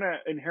 so it's going to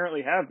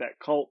inherently have that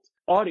cult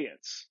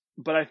audience.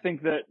 But I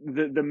think that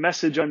the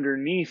message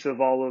underneath of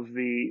all of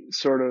the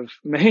sort of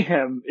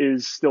mayhem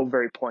is still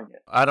very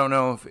poignant. I don't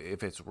know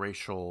if it's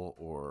racial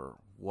or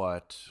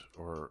what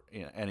or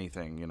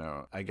anything,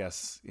 I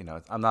guess,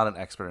 I'm not an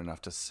expert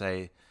enough to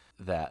say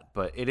that,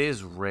 but it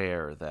is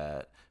rare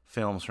that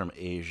films from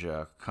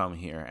Asia come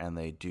here and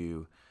they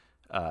do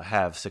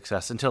have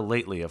success. Until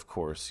lately, of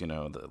course,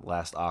 the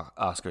last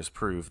Oscars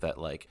proved that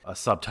like a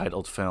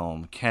subtitled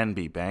film can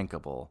be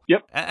bankable.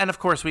 Yep. And of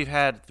course, we've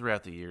had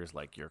throughout the years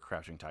like your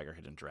Crouching Tiger,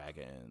 Hidden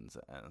Dragons,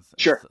 and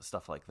Sure.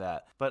 stuff like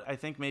that. But I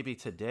think maybe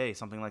today,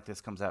 something like this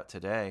comes out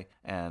today,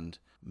 and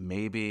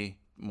maybe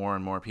more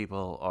and more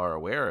people are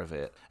aware of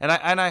it. And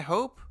I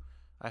hope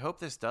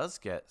this does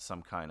get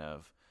some kind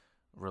of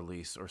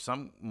release or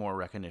some more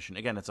recognition.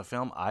 Again, it's a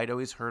film I'd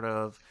always heard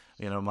of.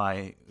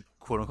 My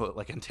quote unquote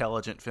like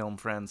intelligent film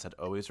friends had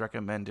always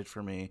recommended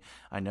for me.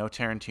 I know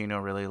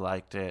Tarantino really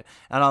liked it,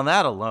 and on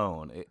that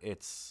alone,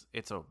 it's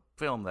a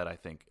film that I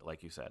think,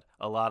 like you said,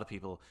 a lot of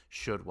people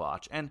should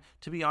watch. And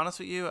to be honest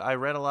with you, I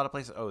read a lot of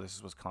places,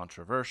 this was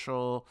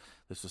controversial,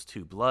 this was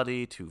too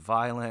bloody, too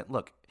violent.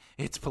 Look,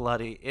 it's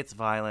bloody, it's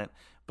violent,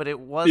 but it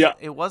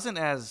wasn't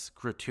as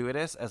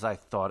gratuitous as I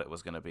thought it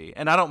was going to be,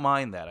 and I don't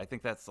mind that. I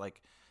think that's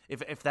like,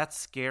 if that's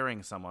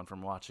scaring someone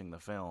from watching the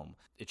film,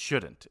 it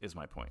shouldn't, is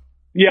my point.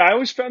 Yeah, I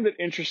always found it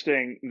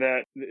interesting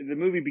that the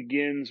movie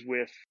begins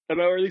with,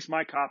 or at least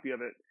my copy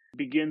of it,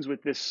 begins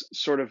with this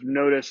sort of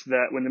notice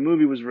that when the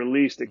movie was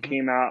released, it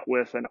came out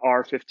with an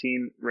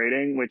R15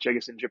 rating, which I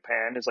guess in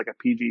Japan is like a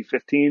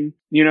PG-15,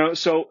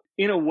 So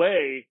in a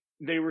way,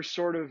 they were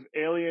sort of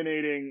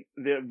alienating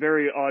the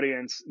very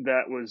audience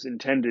that was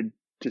intended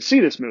to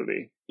see this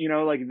movie,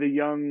 like the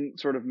young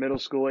sort of middle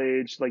school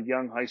age, like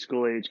young high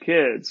school age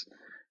kids.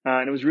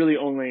 And it was really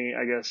only,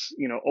 I guess,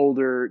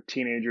 older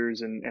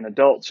teenagers and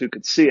adults who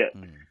could see it.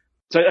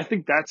 So I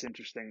think that's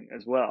interesting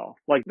as well.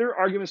 Like there are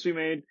arguments to be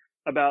made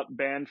about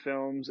banned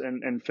films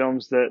and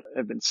films that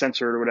have been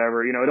censored or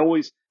whatever. It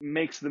always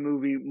makes the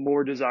movie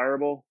more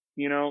desirable,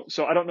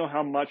 So I don't know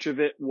how much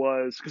of it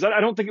was, because I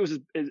don't think it was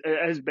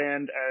as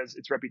banned as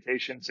its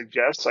reputation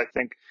suggests. I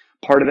think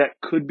part of that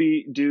could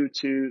be due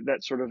to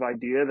that sort of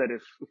idea that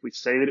if we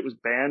say that it was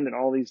banned in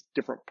all these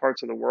different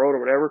parts of the world or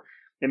whatever,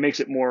 it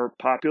makes it more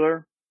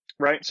popular.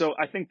 Right. So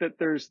I think that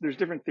there's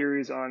different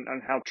theories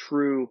on how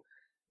true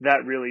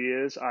that really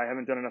is. I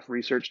haven't done enough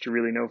research to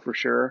really know for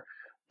sure.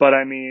 But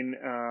I mean,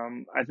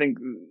 I think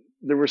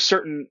there were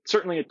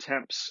certainly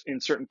attempts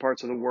in certain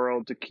parts of the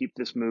world to keep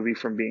this movie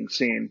from being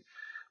seen,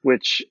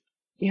 which,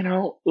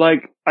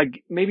 like I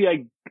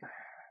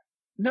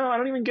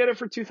don't even get it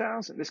for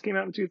 2000. This came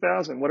out in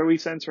 2000. What are we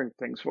censoring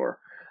things for?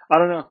 I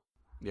don't know.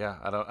 Yeah,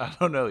 I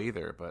don't know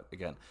either, but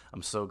again,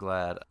 I'm so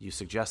glad you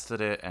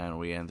suggested it and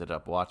we ended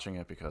up watching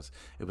it because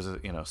it was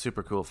a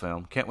super cool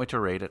film. Can't wait to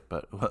rate it,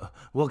 but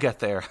we'll get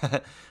there.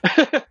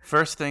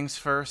 First things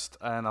first,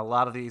 and a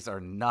lot of these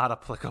are not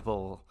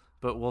applicable,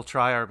 but we'll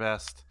try our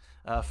best.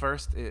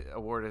 First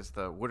award is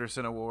the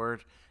Wooderson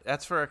Award.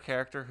 That's for a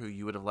character who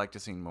you would have liked to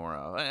see more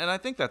of. And I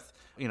think that's,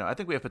 I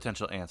think we have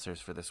potential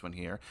answers for this one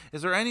here.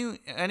 Is there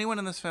anyone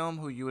in this film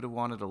who you would have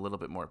wanted a little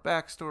bit more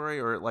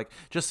backstory or like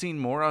just seen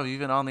more of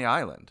even on the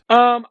island?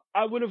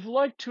 I would have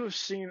liked to have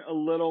seen a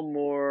little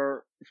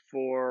more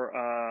for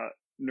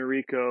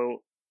Noriko,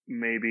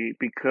 maybe,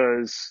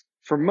 because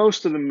for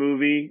most of the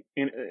movie,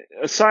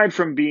 aside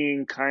from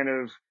being kind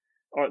of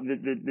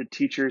the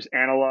teacher's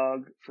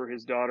analog for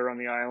his daughter on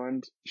the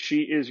island, she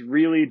is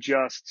really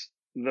just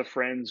the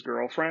friend's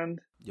girlfriend.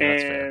 Yeah,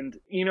 and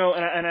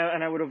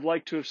and I would have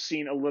liked to have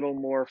seen a little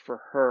more for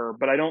her,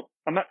 but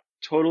I'm not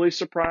totally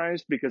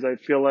surprised because I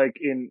feel like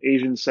in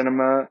Asian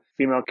cinema,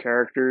 female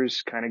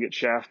characters kind of get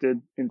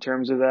shafted in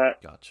terms of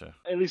that. Gotcha.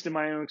 At least in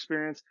my own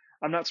experience,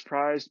 I'm not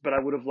surprised, but I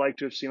would have liked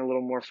to have seen a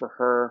little more for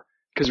her.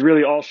 Because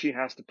really all she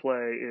has to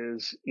play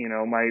is,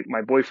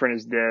 my boyfriend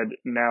is dead.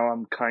 Now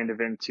I'm kind of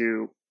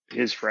into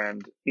his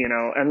friend,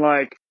 and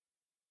like,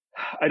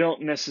 I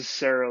don't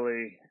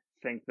necessarily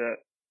think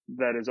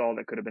that is all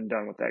that could have been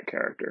done with that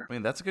character. I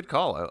mean, that's a good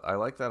call. I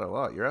like that a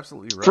lot. You're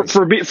absolutely right.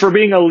 For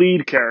being a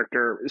lead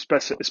character,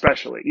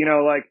 especially,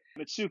 like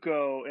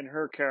Mitsuko and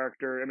her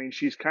character. I mean,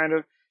 she's kind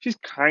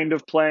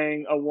of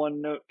playing a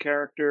one-note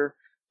character,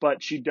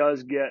 but she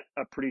does get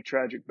a pretty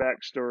tragic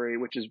backstory,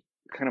 which is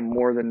kind of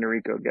more than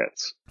Noriko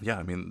gets. Yeah,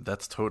 I mean,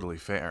 that's totally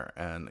fair.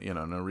 And,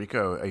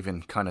 Noriko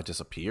even kind of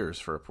disappears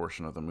for a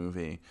portion of the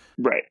movie.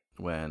 Right.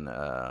 When,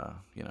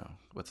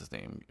 what's his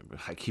name?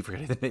 I keep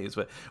forgetting the names,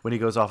 but when he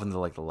goes off into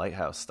like the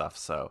lighthouse stuff.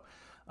 So,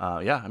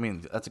 yeah, I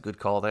mean, that's a good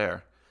call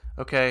there.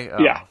 Okay.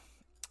 Yeah.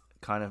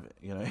 Kind of,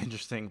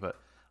 interesting, but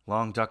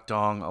Long Duck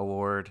Dong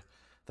Award.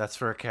 That's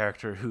for a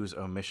character whose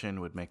omission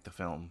would make the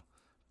film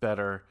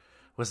better.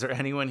 Was there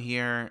anyone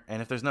here,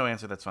 and if there's no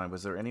answer, that's fine.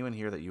 Was there anyone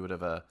here that you would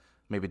have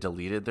maybe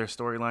deleted their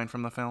storyline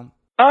from the film?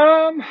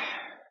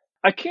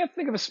 I can't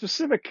think of a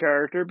specific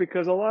character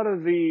because a lot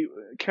of the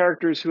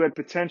characters who had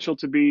potential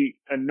to be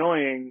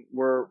annoying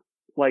were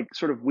like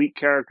sort of weak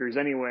characters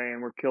anyway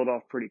and were killed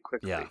off pretty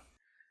quickly. Yeah.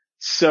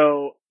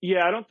 So,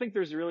 yeah, I don't think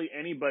there's really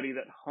anybody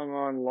that hung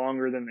on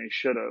longer than they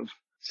should have.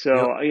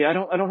 So, yeah, I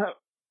don't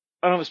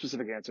have a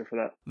specific answer for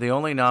that. The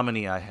only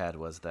nominee I had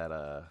was that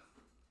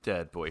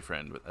dead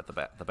boyfriend at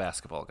the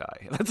basketball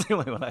guy. That's the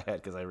only one I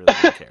had because I really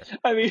didn't care.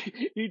 I mean,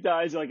 he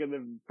dies like in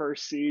the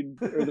first scene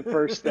or the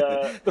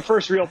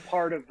first real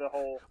part of the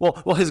whole.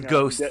 Well, his you know,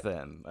 ghost.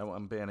 Then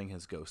I'm banning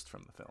his ghost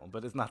from the film,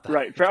 but it's not that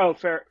Right.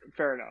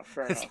 Fair enough.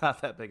 It's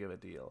not that big of a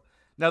deal.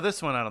 Now,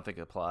 this one I don't think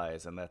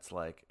applies, and that's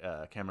like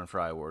Cameron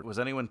Fry Award. Was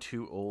anyone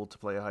too old to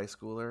play a high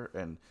schooler?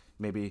 And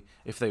maybe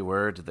if they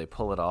were, did they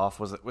pull it off?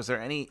 Was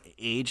there any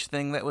age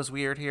thing that was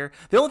weird here?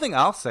 The only thing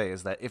I'll say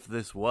is that if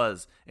this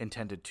was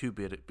intended to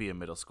be a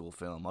middle school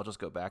film, I'll just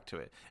go back to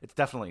it. It's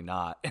definitely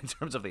not in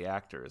terms of the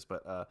actors.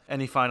 But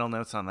any final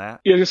notes on that?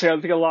 Yeah, I was gonna say,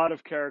 I think a lot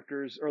of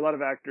characters or a lot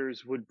of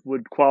actors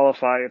would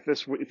qualify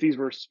if these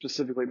were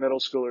specifically middle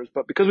schoolers,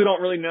 but because we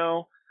don't really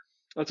know,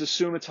 let's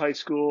assume it's high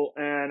school.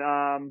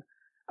 And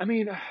I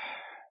mean,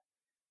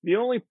 the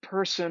only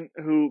person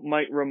who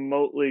might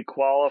remotely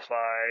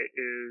qualify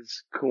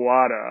is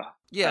Kawada.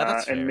 Yeah,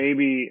 that's fair. And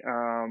maybe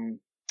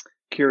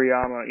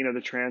Kiriyama,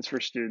 the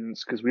transfer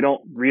students, because we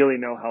don't really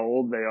know how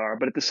old they are.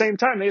 But at the same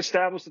time, they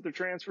established that they're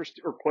transfer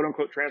or quote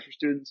unquote transfer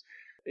students.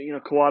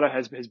 Kawada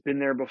has been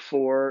there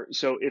before,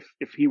 so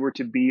if he were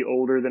to be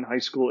older than high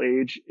school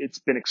age, it's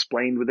been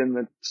explained within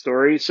the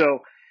story.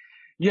 So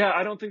yeah,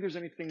 I don't think there's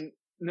anything.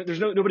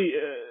 There's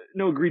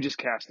no egregious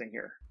casting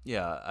here.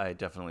 Yeah, I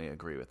definitely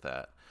agree with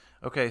that.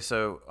 Okay,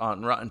 so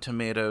on Rotten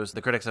Tomatoes,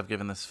 the critics have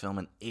given this film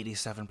an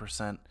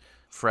 87%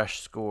 fresh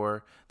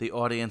score. The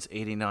audience,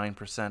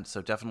 89%.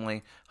 So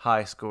definitely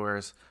high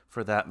scores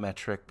for that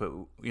metric. But,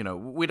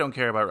 we don't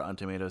care about Rotten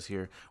Tomatoes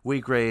here. We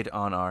grade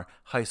on our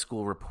high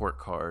school report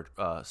card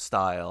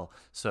style.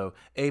 So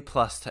A+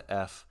 to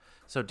F.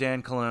 So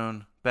Dan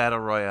Colon, Battle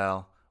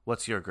Royale,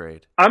 what's your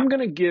grade? I'm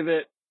going to give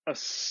it a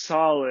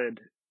solid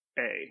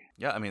A.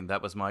 Yeah, I mean,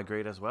 that was my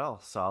grade as well.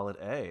 Solid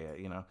A.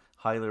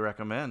 Highly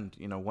recommend.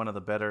 One of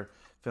the better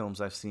films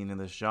I've seen in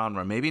this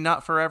genre. Maybe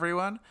not for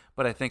everyone,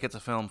 but I think it's a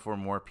film for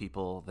more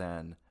people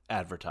than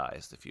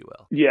advertised, if you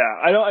will. Yeah,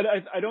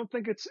 I don't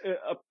think it's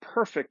a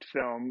perfect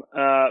film,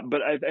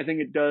 but I think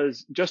it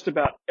does just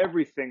about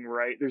everything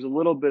right. There's a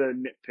little bit of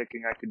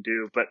nitpicking I could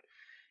do, but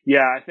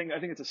yeah, I think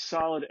it's a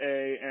solid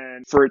A,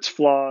 and for its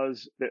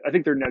flaws, I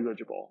think they're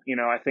negligible.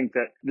 I think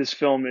that this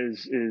film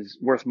is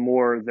worth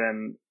more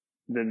than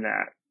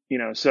that.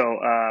 So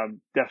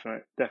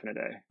definite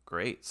A.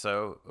 Great.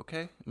 So,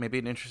 okay, maybe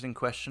an interesting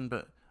question,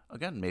 but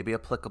again, maybe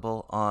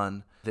applicable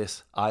on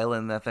this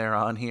island that they're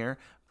on here.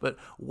 But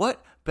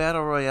what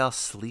Battle Royale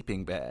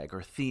sleeping bag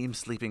or theme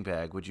sleeping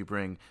bag would you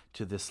bring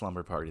to this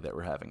slumber party that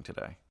we're having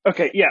today?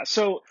 Okay, yeah.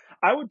 So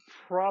I would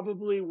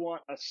probably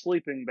want a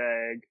sleeping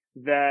bag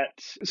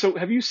so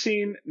have you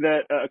seen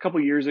that a couple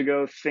years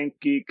ago,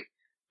 ThinkGeek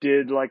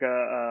did like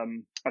a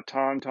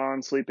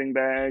Tauntaun sleeping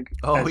bag?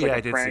 Oh as yeah, like I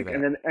did prank. see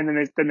that. And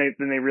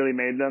then they really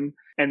made them,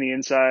 and the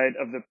inside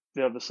of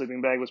the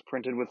sleeping bag was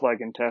printed with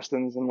like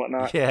intestines and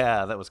whatnot.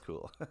 Yeah, that was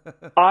cool.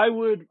 I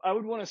would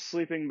want a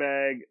sleeping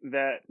bag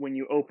that when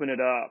you open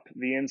it up,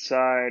 the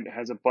inside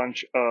has a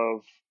bunch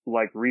of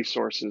like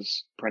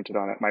resources printed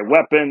on it. My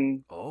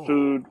weapon,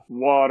 food,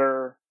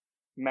 water,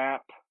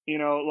 map,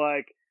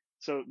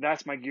 so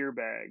that's my gear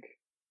bag.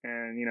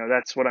 And,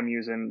 that's what I'm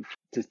using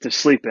to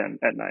sleep in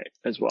at night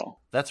as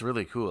well. That's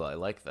really cool. I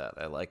like that.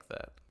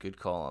 Good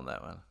call on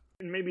that one.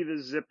 And maybe the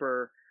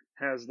zipper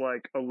has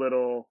like a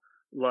little,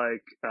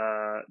 like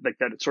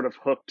that sort of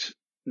hooked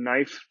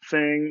knife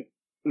thing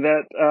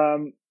that,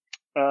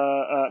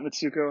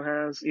 Mitsuko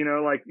has,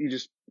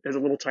 has a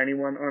little tiny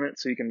one on it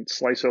so you can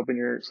slice open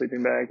your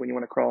sleeping bag when you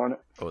want to crawl on it.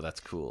 Oh, that's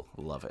cool.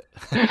 Love it.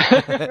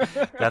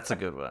 That's a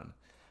good one.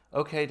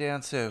 Okay,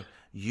 Dan, so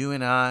you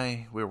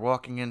and we're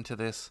walking into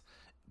this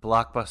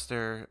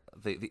blockbuster,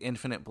 the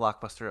infinite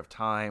blockbuster of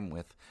time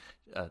with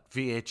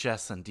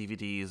VHS and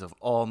DVDs of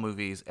all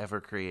movies ever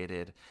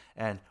created.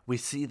 And we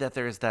see that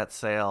there is that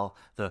sale,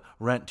 the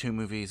rent 2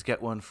 movies,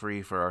 get 1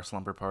 free for our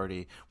slumber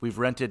party. We've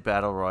rented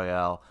Battle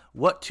Royale.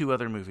 What 2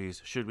 other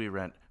movies should we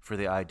rent for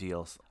the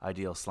ideal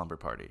slumber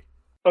party?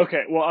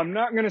 Okay, well, I'm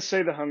not going to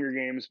say The Hunger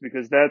Games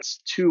because that's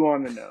too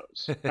on the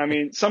nose. I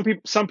mean, some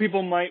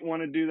people might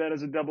want to do that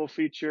as a double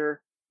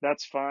feature.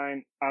 That's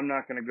fine. I'm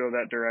not going to go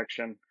that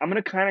direction. I'm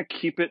going to kind of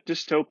keep it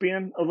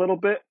dystopian a little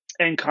bit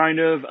and kind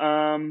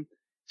of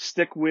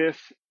stick with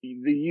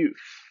the youth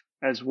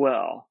as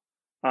well.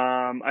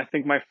 I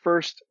think my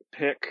first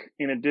pick,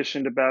 in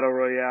addition to Battle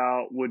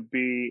Royale, would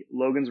be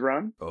Logan's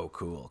Run. Oh,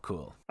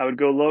 cool. I would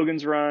go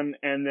Logan's Run,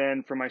 and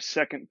then for my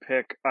second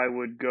pick, I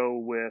would go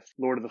with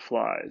Lord of the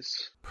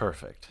Flies.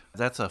 Perfect.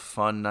 That's a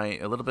fun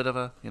night, a little bit of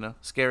a,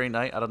 scary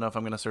night. I don't know if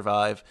I'm going to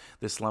survive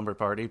this slumber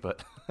party,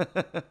 but...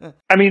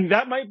 I mean,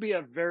 that might be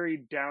a very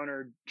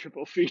downer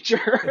triple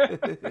feature. I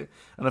don't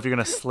know if you're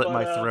going to slit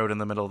my throat in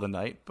the middle of the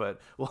night, but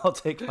I'll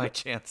take my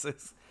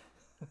chances.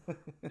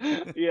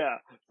 Yeah,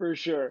 for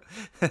sure.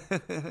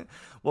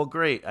 Well,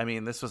 great. I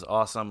mean, this was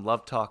awesome.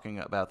 Loved talking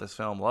about this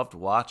film. Loved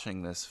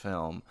watching this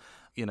film,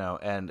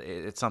 and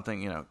it's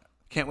something,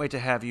 Can't wait to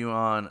have you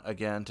on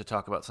again to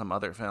talk about some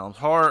other films,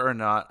 horror or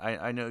not.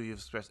 I know you've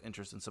expressed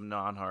interest in some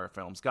non-horror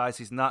films. Guys,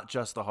 he's not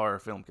just the horror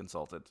film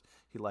consultant.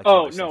 He likes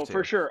Oh other no, stuff too.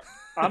 for sure.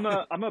 I'm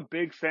a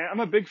big fan. I'm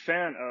a big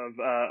fan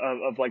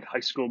of like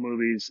high school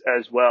movies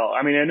as well.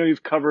 I mean, I know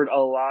you've covered a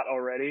lot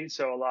already,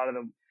 so a lot of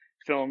the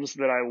films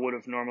that I would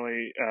have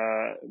normally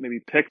maybe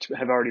picked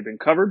have already been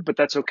covered, but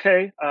that's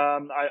okay.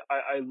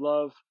 I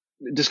love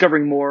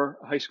discovering more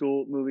high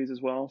school movies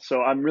as well,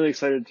 so I'm really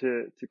excited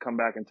to come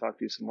back and talk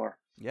to you some more.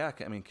 Yeah,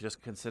 I mean,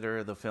 just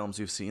consider the films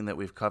you've seen that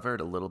we've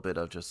covered, a little bit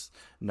of just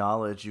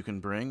knowledge you can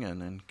bring,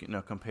 and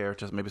compare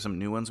to maybe some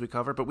new ones we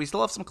covered. But we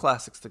still have some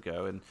classics to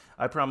go, and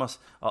I promise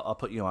I'll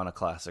put you on a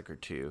classic or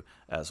two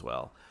as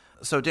well.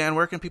 So, Dan,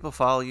 where can people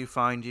follow you,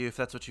 find you, if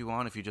that's what you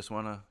want? If you just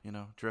want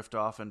to, drift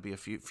off and be a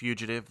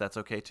fugitive, that's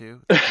okay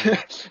too.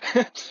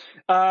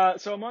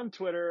 So I'm on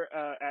Twitter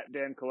at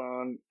Dan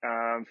Colon.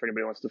 For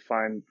anybody who wants to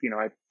find,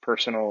 my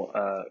personal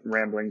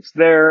ramblings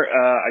there.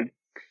 I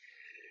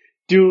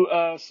do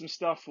some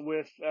stuff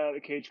with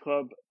the Cage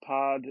Club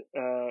Pod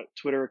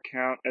Twitter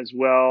account as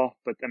well,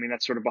 but I mean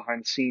that's sort of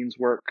behind the scenes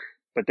work.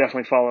 But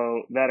definitely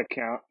follow that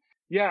account.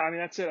 Yeah, I mean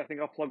that's it. I think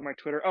I'll plug my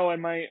Twitter. Oh,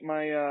 and my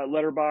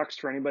Letterboxd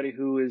for anybody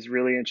who is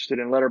really interested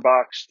in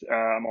Letterboxd.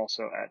 I'm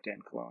also at Dan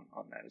Colon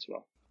on that as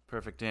well.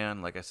 Perfect,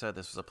 Dan. Like I said,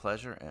 this was a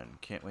pleasure,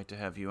 and can't wait to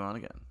have you on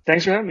again.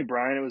 Thanks for having me,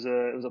 Brian. It was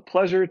a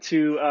pleasure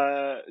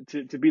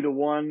to be the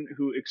one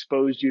who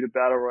exposed you to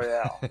Battle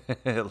Royale.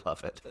 I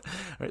love it. All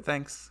right,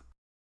 thanks.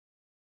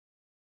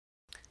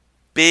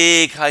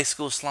 Big high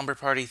school slumber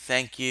party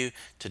thank you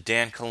to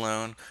Dan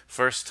Colon,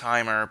 first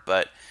timer,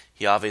 but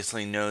he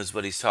obviously knows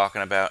what he's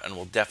talking about, and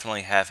we'll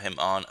definitely have him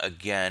on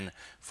again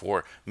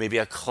for maybe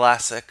a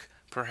classic,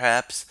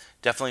 perhaps.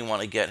 Definitely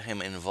want to get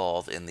him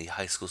involved in the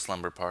high school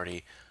slumber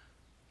party,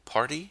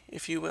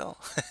 if you will.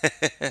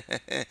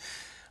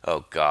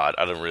 Oh God,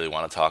 I don't really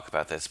want to talk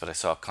about this, but I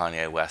saw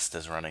Kanye West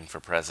is running for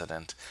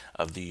president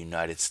of the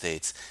United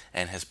States,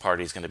 and his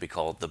party is going to be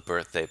called the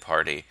Birthday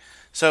Party.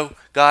 So,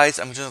 guys,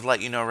 I'm just going to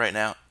let you know right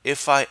now,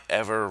 if I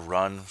ever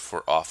run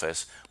for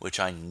office, which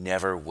I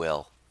never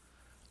will,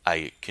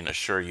 I can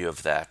assure you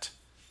of that.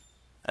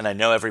 And I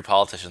know every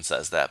politician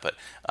says that, but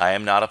I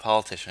am not a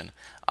politician.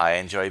 I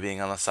enjoy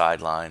being on the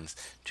sidelines.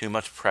 Too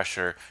much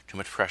pressure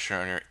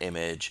on your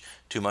image,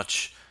 too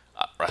much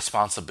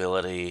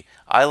responsibility.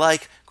 I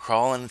like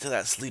crawling into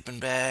that sleeping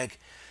bag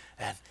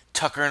and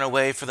tuckering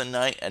away for the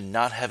night and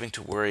not having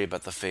to worry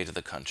about the fate of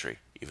the country,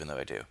 even though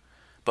I do.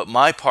 But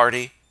my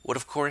party would,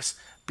 of course,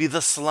 be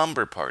the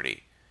Slumber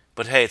Party.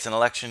 But hey, it's an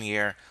election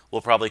year.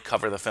 We'll probably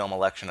cover the film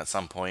Election at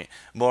some point,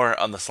 more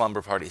on the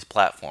Slumber Party's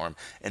platform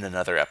in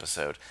another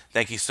episode.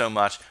 Thank you so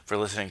much for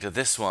listening to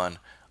this one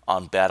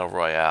on Battle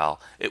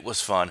Royale. It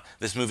was fun.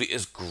 This movie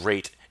is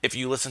great. If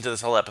you listen to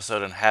this whole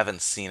episode and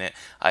haven't seen it,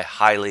 I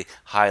highly,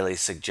 highly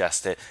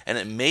suggest it. And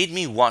it made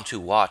me want to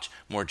watch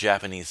more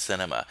Japanese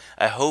cinema.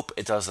 I hope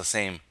it does the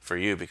same for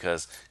you,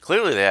 because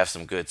clearly they have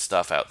some good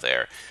stuff out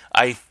there.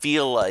 I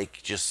feel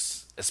like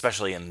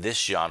especially in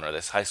this genre,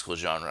 this high school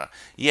genre,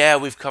 yeah,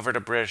 we've covered a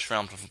British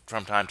film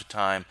from time to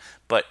time,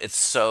 but it's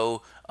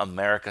so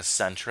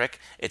America-centric.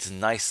 It's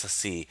nice to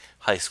see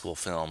high school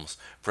films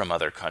from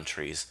other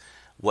countries,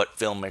 what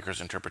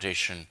filmmakers'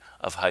 interpretation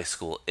of high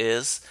school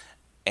is.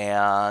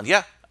 And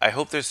yeah, I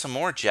hope there's some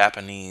more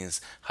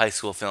Japanese high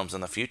school films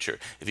in the future.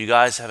 If you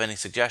guys have any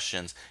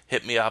suggestions,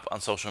 hit me up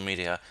on social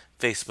media,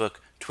 Facebook,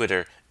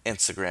 Twitter,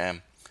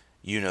 Instagram.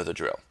 You know the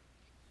drill.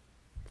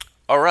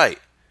 All right,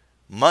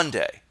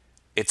 Monday.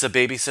 It's a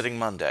babysitting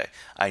Monday.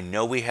 I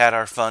know we had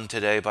our fun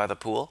today by the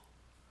pool,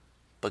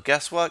 but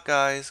guess what,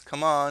 guys?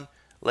 Come on.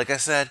 Like I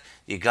said,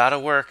 you gotta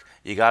work.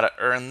 You gotta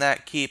earn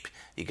that keep.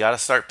 You gotta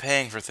start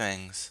paying for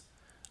things.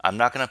 I'm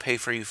not gonna pay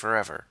for you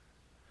forever.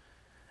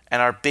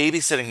 And our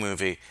babysitting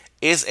movie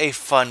is a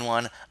fun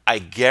one. I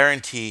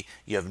guarantee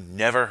you have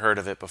never heard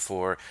of it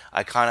before.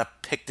 I kind of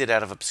picked it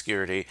out of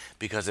obscurity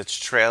because its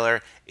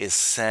trailer is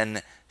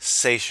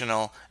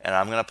sensational, and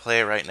I'm going to play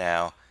it right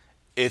now.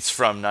 It's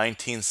from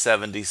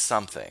 1970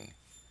 something,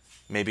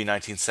 maybe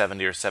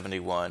 1970 or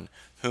 71,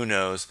 who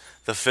knows.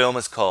 The film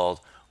is called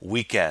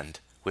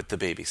Weekend with the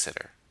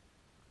Babysitter.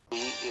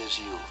 She is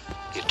you,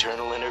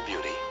 eternal in her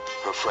beauty,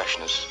 her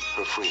freshness,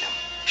 her freedom.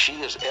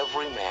 She is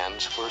every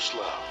man's first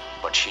love,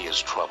 but she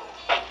is trouble.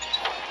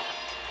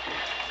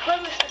 Hello,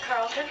 Mr.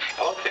 Carlton.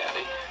 Hello,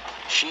 Candy.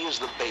 She is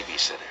the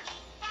babysitter.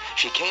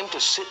 She came to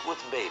sit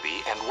with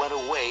Baby and went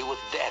away with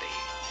Daddy.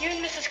 You and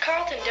Mrs.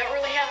 Carlton don't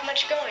really have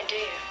much going, do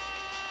you?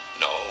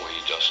 No, we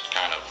just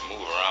kind of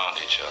move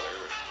around each other.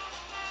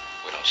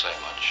 We don't say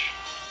much.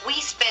 We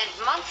spend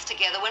months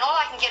together when all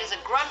I can get is a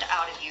grunt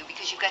out of you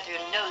because you've got your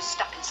nose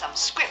stuck in some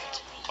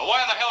script. Well, why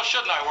in the hell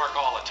shouldn't I work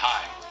all the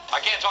time? I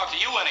can't talk to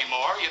you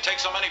anymore. You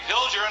take so many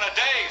pills, you're in a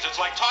daze. It's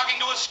like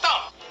talking to a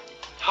stump.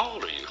 How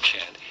old are you,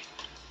 Candy?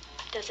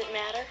 Does it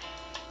matter?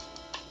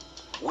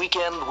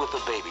 Weekend with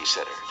the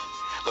Babysitter.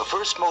 The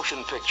first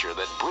motion picture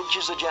that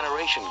bridges a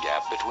generation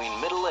gap between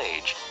middle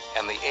age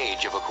and the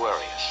age of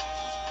Aquarius.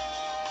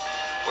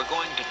 We're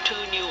going to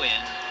tune you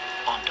in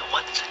onto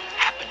what's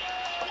happening.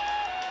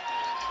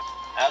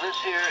 Now, this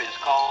This here is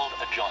called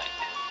a joint.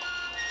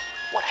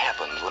 What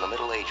happens when a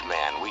middle-aged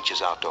man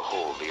reaches out to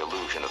hold the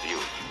illusion of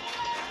youth?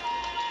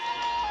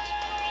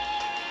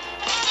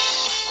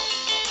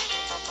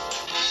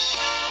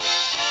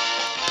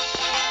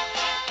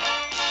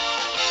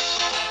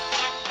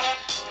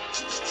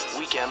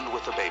 Weekend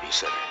with the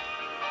Babysitter.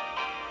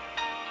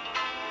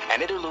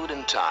 An interlude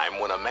in time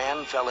when a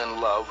man fell in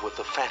love with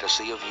the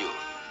fantasy of youth.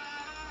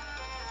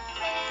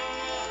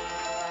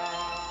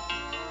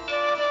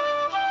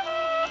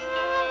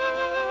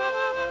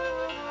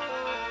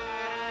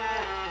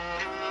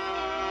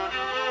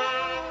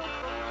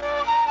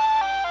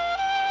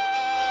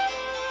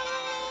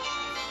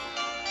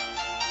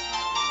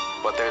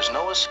 But there's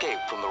no escape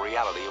from the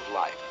reality of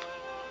life.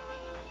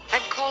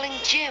 I'm calling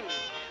Jim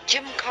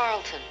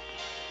Carlton.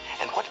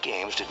 And what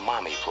games did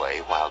Mommy play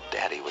while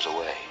Daddy was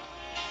away?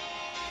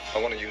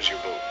 I want to use your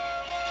boat.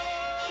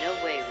 No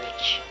way,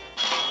 Rich.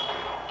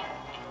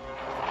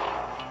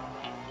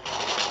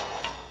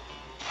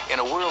 In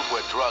a world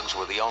where drugs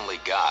were the only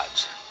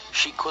gods,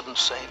 she couldn't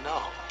say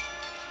no.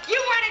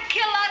 You want to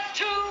kill us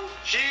too?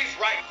 She's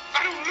right.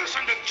 I don't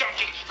listen to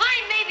junkies.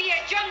 I may be a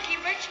junkie,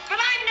 Rich, but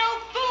I'm no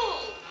fool.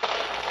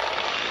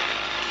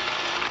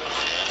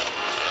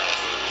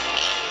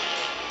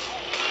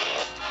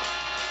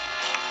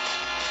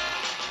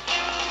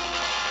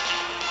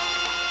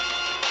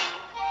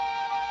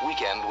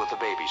 Weekend with the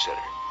Babysitter.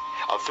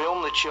 A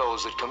film that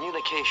shows that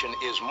communication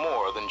is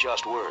more than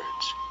just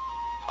words.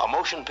 A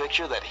motion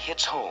picture that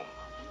hits home.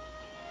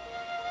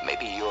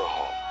 Maybe your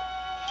home.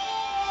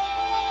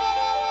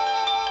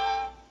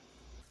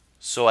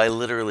 So I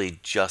literally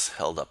just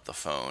held up the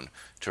phone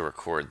to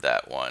record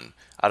that one.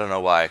 I don't know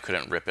why I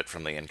couldn't rip it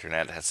from the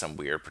internet. It has some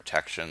weird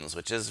protections,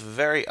 which is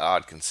very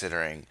odd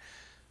considering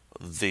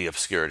the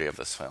obscurity of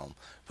this film.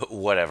 But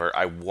whatever,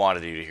 I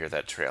wanted you to hear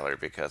that trailer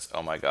because,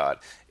 oh my god,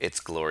 it's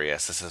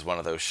glorious. This is one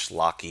of those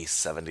schlocky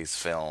 70s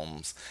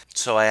films.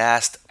 So I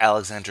asked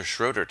Alexandra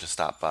Schroeder to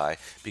stop by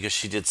because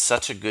she did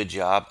such a good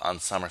job on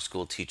Summer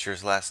School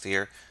Teachers last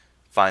year.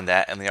 Find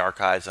that in the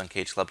archives on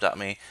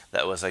cageclub.me.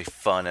 That was a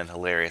fun and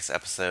hilarious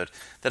episode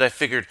that I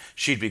figured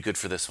she'd be good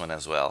for this one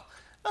as well.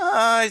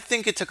 I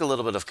think it took a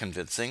little bit of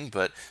convincing,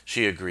 but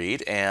she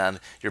agreed, and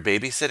your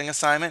babysitting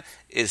assignment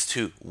is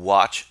to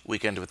watch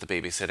Weekend with the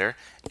Babysitter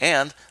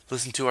and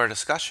listen to our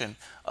discussion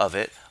of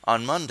it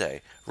on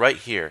Monday, right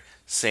here.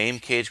 Same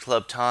Cage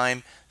Club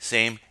time,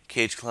 same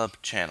Cage Club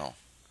channel.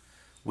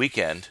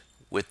 Weekend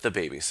with the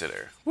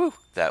Babysitter. Woo!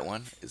 That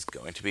one is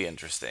going to be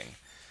interesting.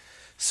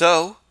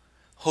 So,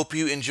 hope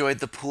you enjoyed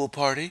the pool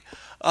party.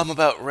 I'm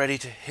about ready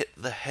to hit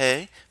the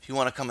hay. If you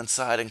want to come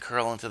inside and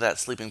curl into that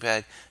sleeping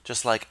bag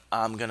just like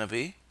I'm going to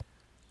be,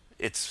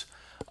 it's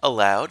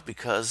allowed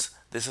because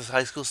this is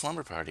High School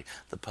Slumber Party,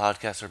 the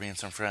podcast where me and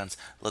some friends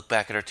look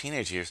back at our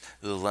teenage years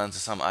through the lens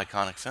of some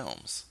iconic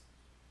films.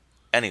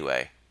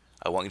 Anyway,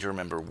 I want you to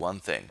remember one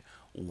thing,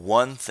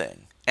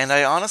 and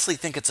I honestly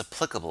think it's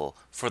applicable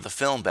for the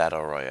film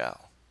Battle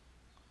Royale.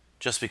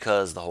 Just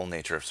because the whole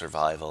nature of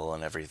survival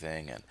and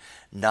everything, and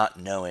not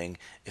knowing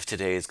if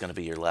today is going to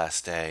be your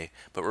last day.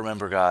 But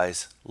remember,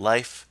 guys,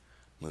 life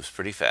moves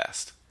pretty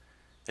fast.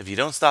 If you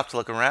don't stop to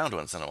look around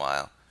once in a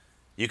while,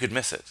 you could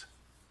miss it.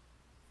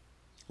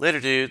 Later,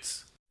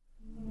 dudes.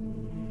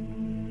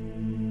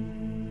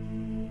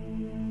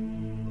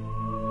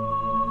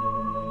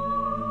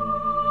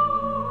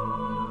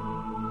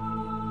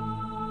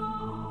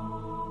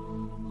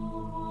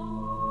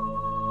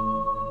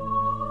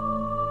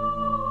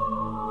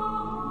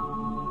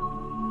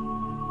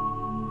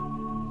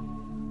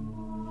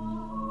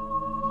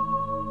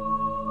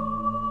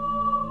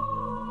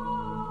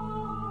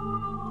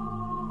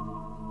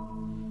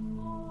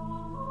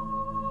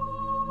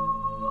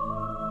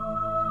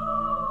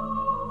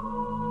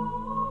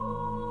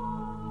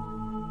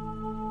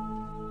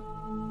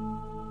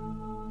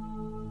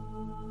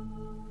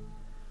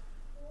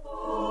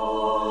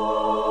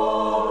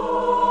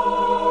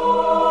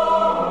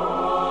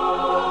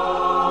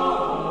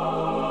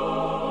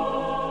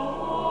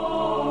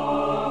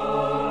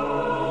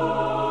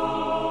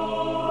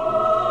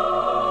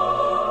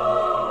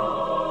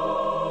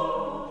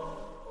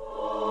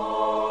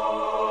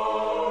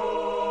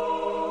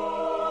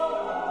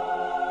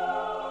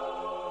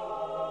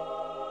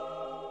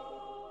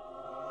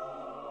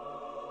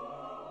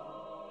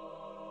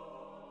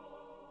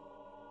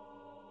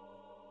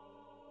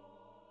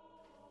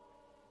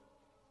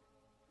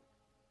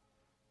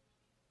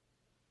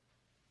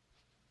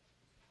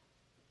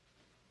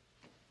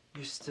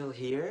 You're still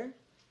here?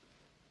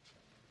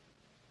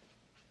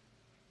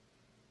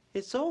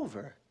 It's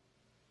over.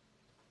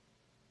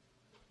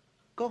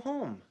 Go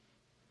home.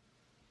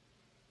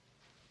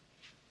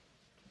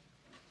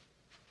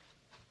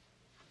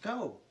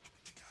 Go.